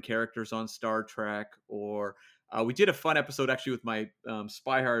recurring characters on Star Trek, or we did a fun episode actually with my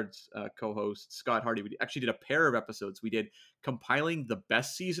Spy Hearts co-host Scott Hardy. We actually did a pair of episodes. We did compiling the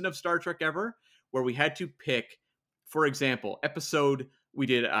best season of Star Trek ever, where we had to pick, for example, we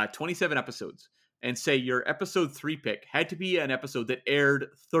did 27 episodes, and say your episode 3 pick had to be an episode that aired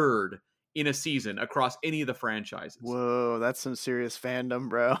third in a season across any of the franchises. Whoa, that's some serious fandom,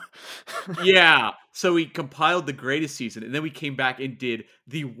 bro. Yeah. So we compiled the greatest season, and then we came back and did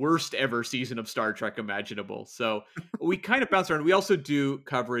the worst ever season of Star Trek imaginable. So we kind of bounce around. We also do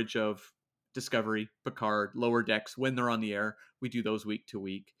coverage of Discovery, Picard, Lower Decks when they're on the air. We do those week to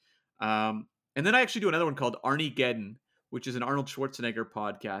week. And then I actually do another one called Arniegeddon, which is an Arnold Schwarzenegger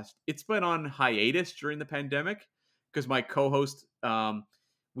podcast. It's been on hiatus during the pandemic because my co-host,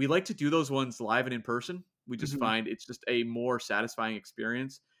 we like to do those ones live and in person. We just find it's just a more satisfying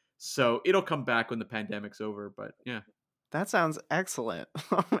experience. So it'll come back when the pandemic's over. But yeah. That sounds excellent.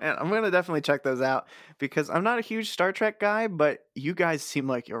 Man, I'm going to definitely check those out because I'm not a huge Star Trek guy, but you guys seem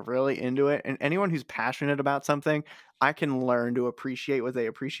like you're really into it. And anyone who's passionate about something, I can learn to appreciate what they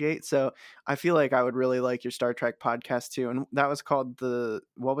appreciate. So I feel like I would really like your Star Trek podcast too. And that was called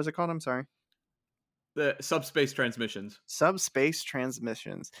what was it called? I'm sorry. The Subspace Transmissions. Subspace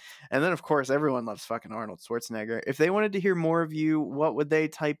Transmissions. And then, of course, everyone loves fucking Arnold Schwarzenegger. If they wanted to hear more of you, what would they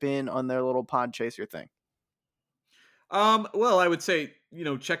type in on their little pod chaser thing? Well, I would say,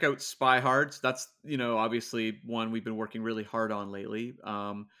 check out Spy Hards. That's, obviously one we've been working really hard on lately.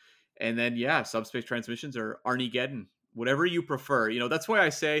 And then, yeah, Subspace Transmissions or Arniegeddon, whatever you prefer. That's why I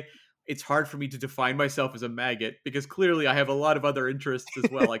say it's hard for me to define myself as a maggot, because clearly I have a lot of other interests as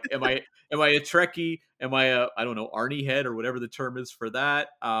well. Like, am I a Trekkie? Am I I don't know, Arnie head or whatever the term is for that?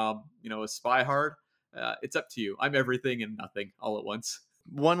 A Spy Hard. It's up to you. I'm everything and nothing all at once.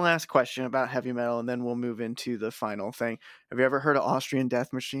 One last question about heavy metal, and then we'll move into the final thing. Have you ever heard of Austrian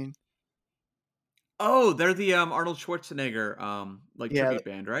Death Machine? Oh, they're the Arnold Schwarzenegger tribute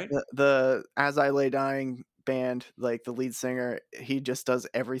band, right? The As I Lay Dying band, like the lead singer, he just does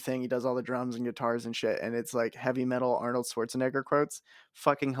everything. He does all the drums and guitars and shit, and it's like heavy metal Arnold Schwarzenegger quotes.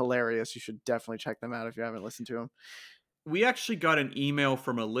 Fucking hilarious. You should definitely check them out if you haven't listened to them. We actually got an email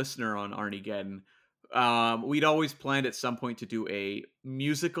from a listener on Arniegeddon. We'd always planned at some point to do a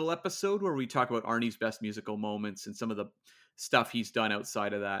musical episode where we talk about Arnie's best musical moments and some of the stuff he's done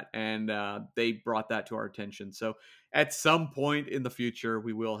outside of that. And they brought that to our attention. So at some point in the future,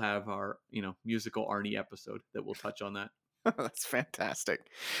 we will have our, musical Arnie episode that will touch on that. That's fantastic.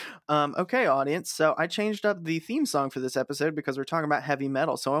 Okay, audience. So I changed up the theme song for this episode because we're talking about heavy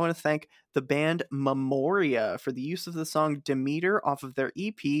metal. So I want to thank the band Memoria for the use of the song Demeter off of their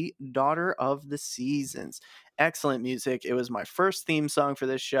EP, Daughter of the Seasons. Excellent music. It was my first theme song for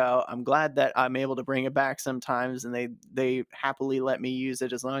this show. I'm glad that I'm able to bring it back sometimes, and they happily let me use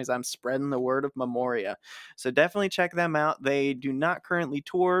it as long as I'm spreading the word of Memoria. So definitely check them out. They do not currently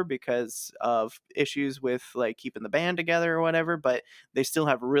tour because of issues with like keeping the band together or whatever, but they still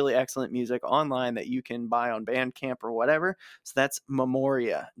have really excellent music online that you can buy on Bandcamp or whatever. So that's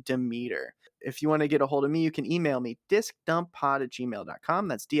Memoria, Demeter. If you want to get a hold of me, you can email me, discdumppod@gmail.com.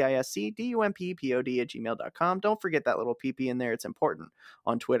 That's discdumppod@gmail.com. Don't forget that little PP in there. It's important.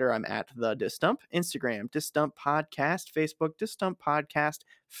 On Twitter, I'm at the Disdump. Instagram, Disdump Podcast. Facebook, Disdump Podcast.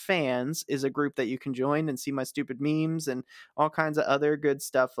 Fans is a group that you can join and see my stupid memes and all kinds of other good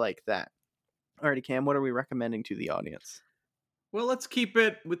stuff like that. Alrighty, Cam, what are we recommending to the audience? Well, let's keep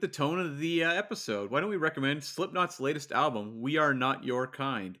it with the tone of the episode. Why don't we recommend Slipknot's latest album, We Are Not Your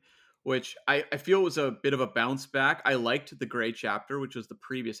Kind, which I feel was a bit of a bounce back. I liked The Gray Chapter, which was the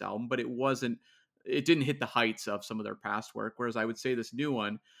previous album, but it didn't hit the heights of some of their past work, whereas I would say this new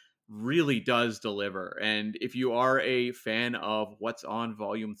one really does deliver. And if you are a fan of what's on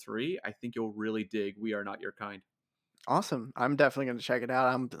Volume 3, I think you'll really dig We Are Not Your Kind. Awesome. I'm definitely going to check it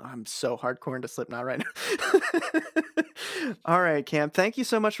out. I'm so hardcore into Slipknot right now. All right, Cam, thank you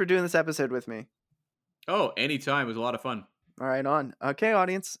so much for doing this episode with me. Oh, anytime. It was a lot of fun. All right, on. Okay,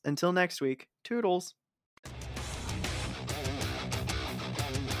 audience, until next week, toodles.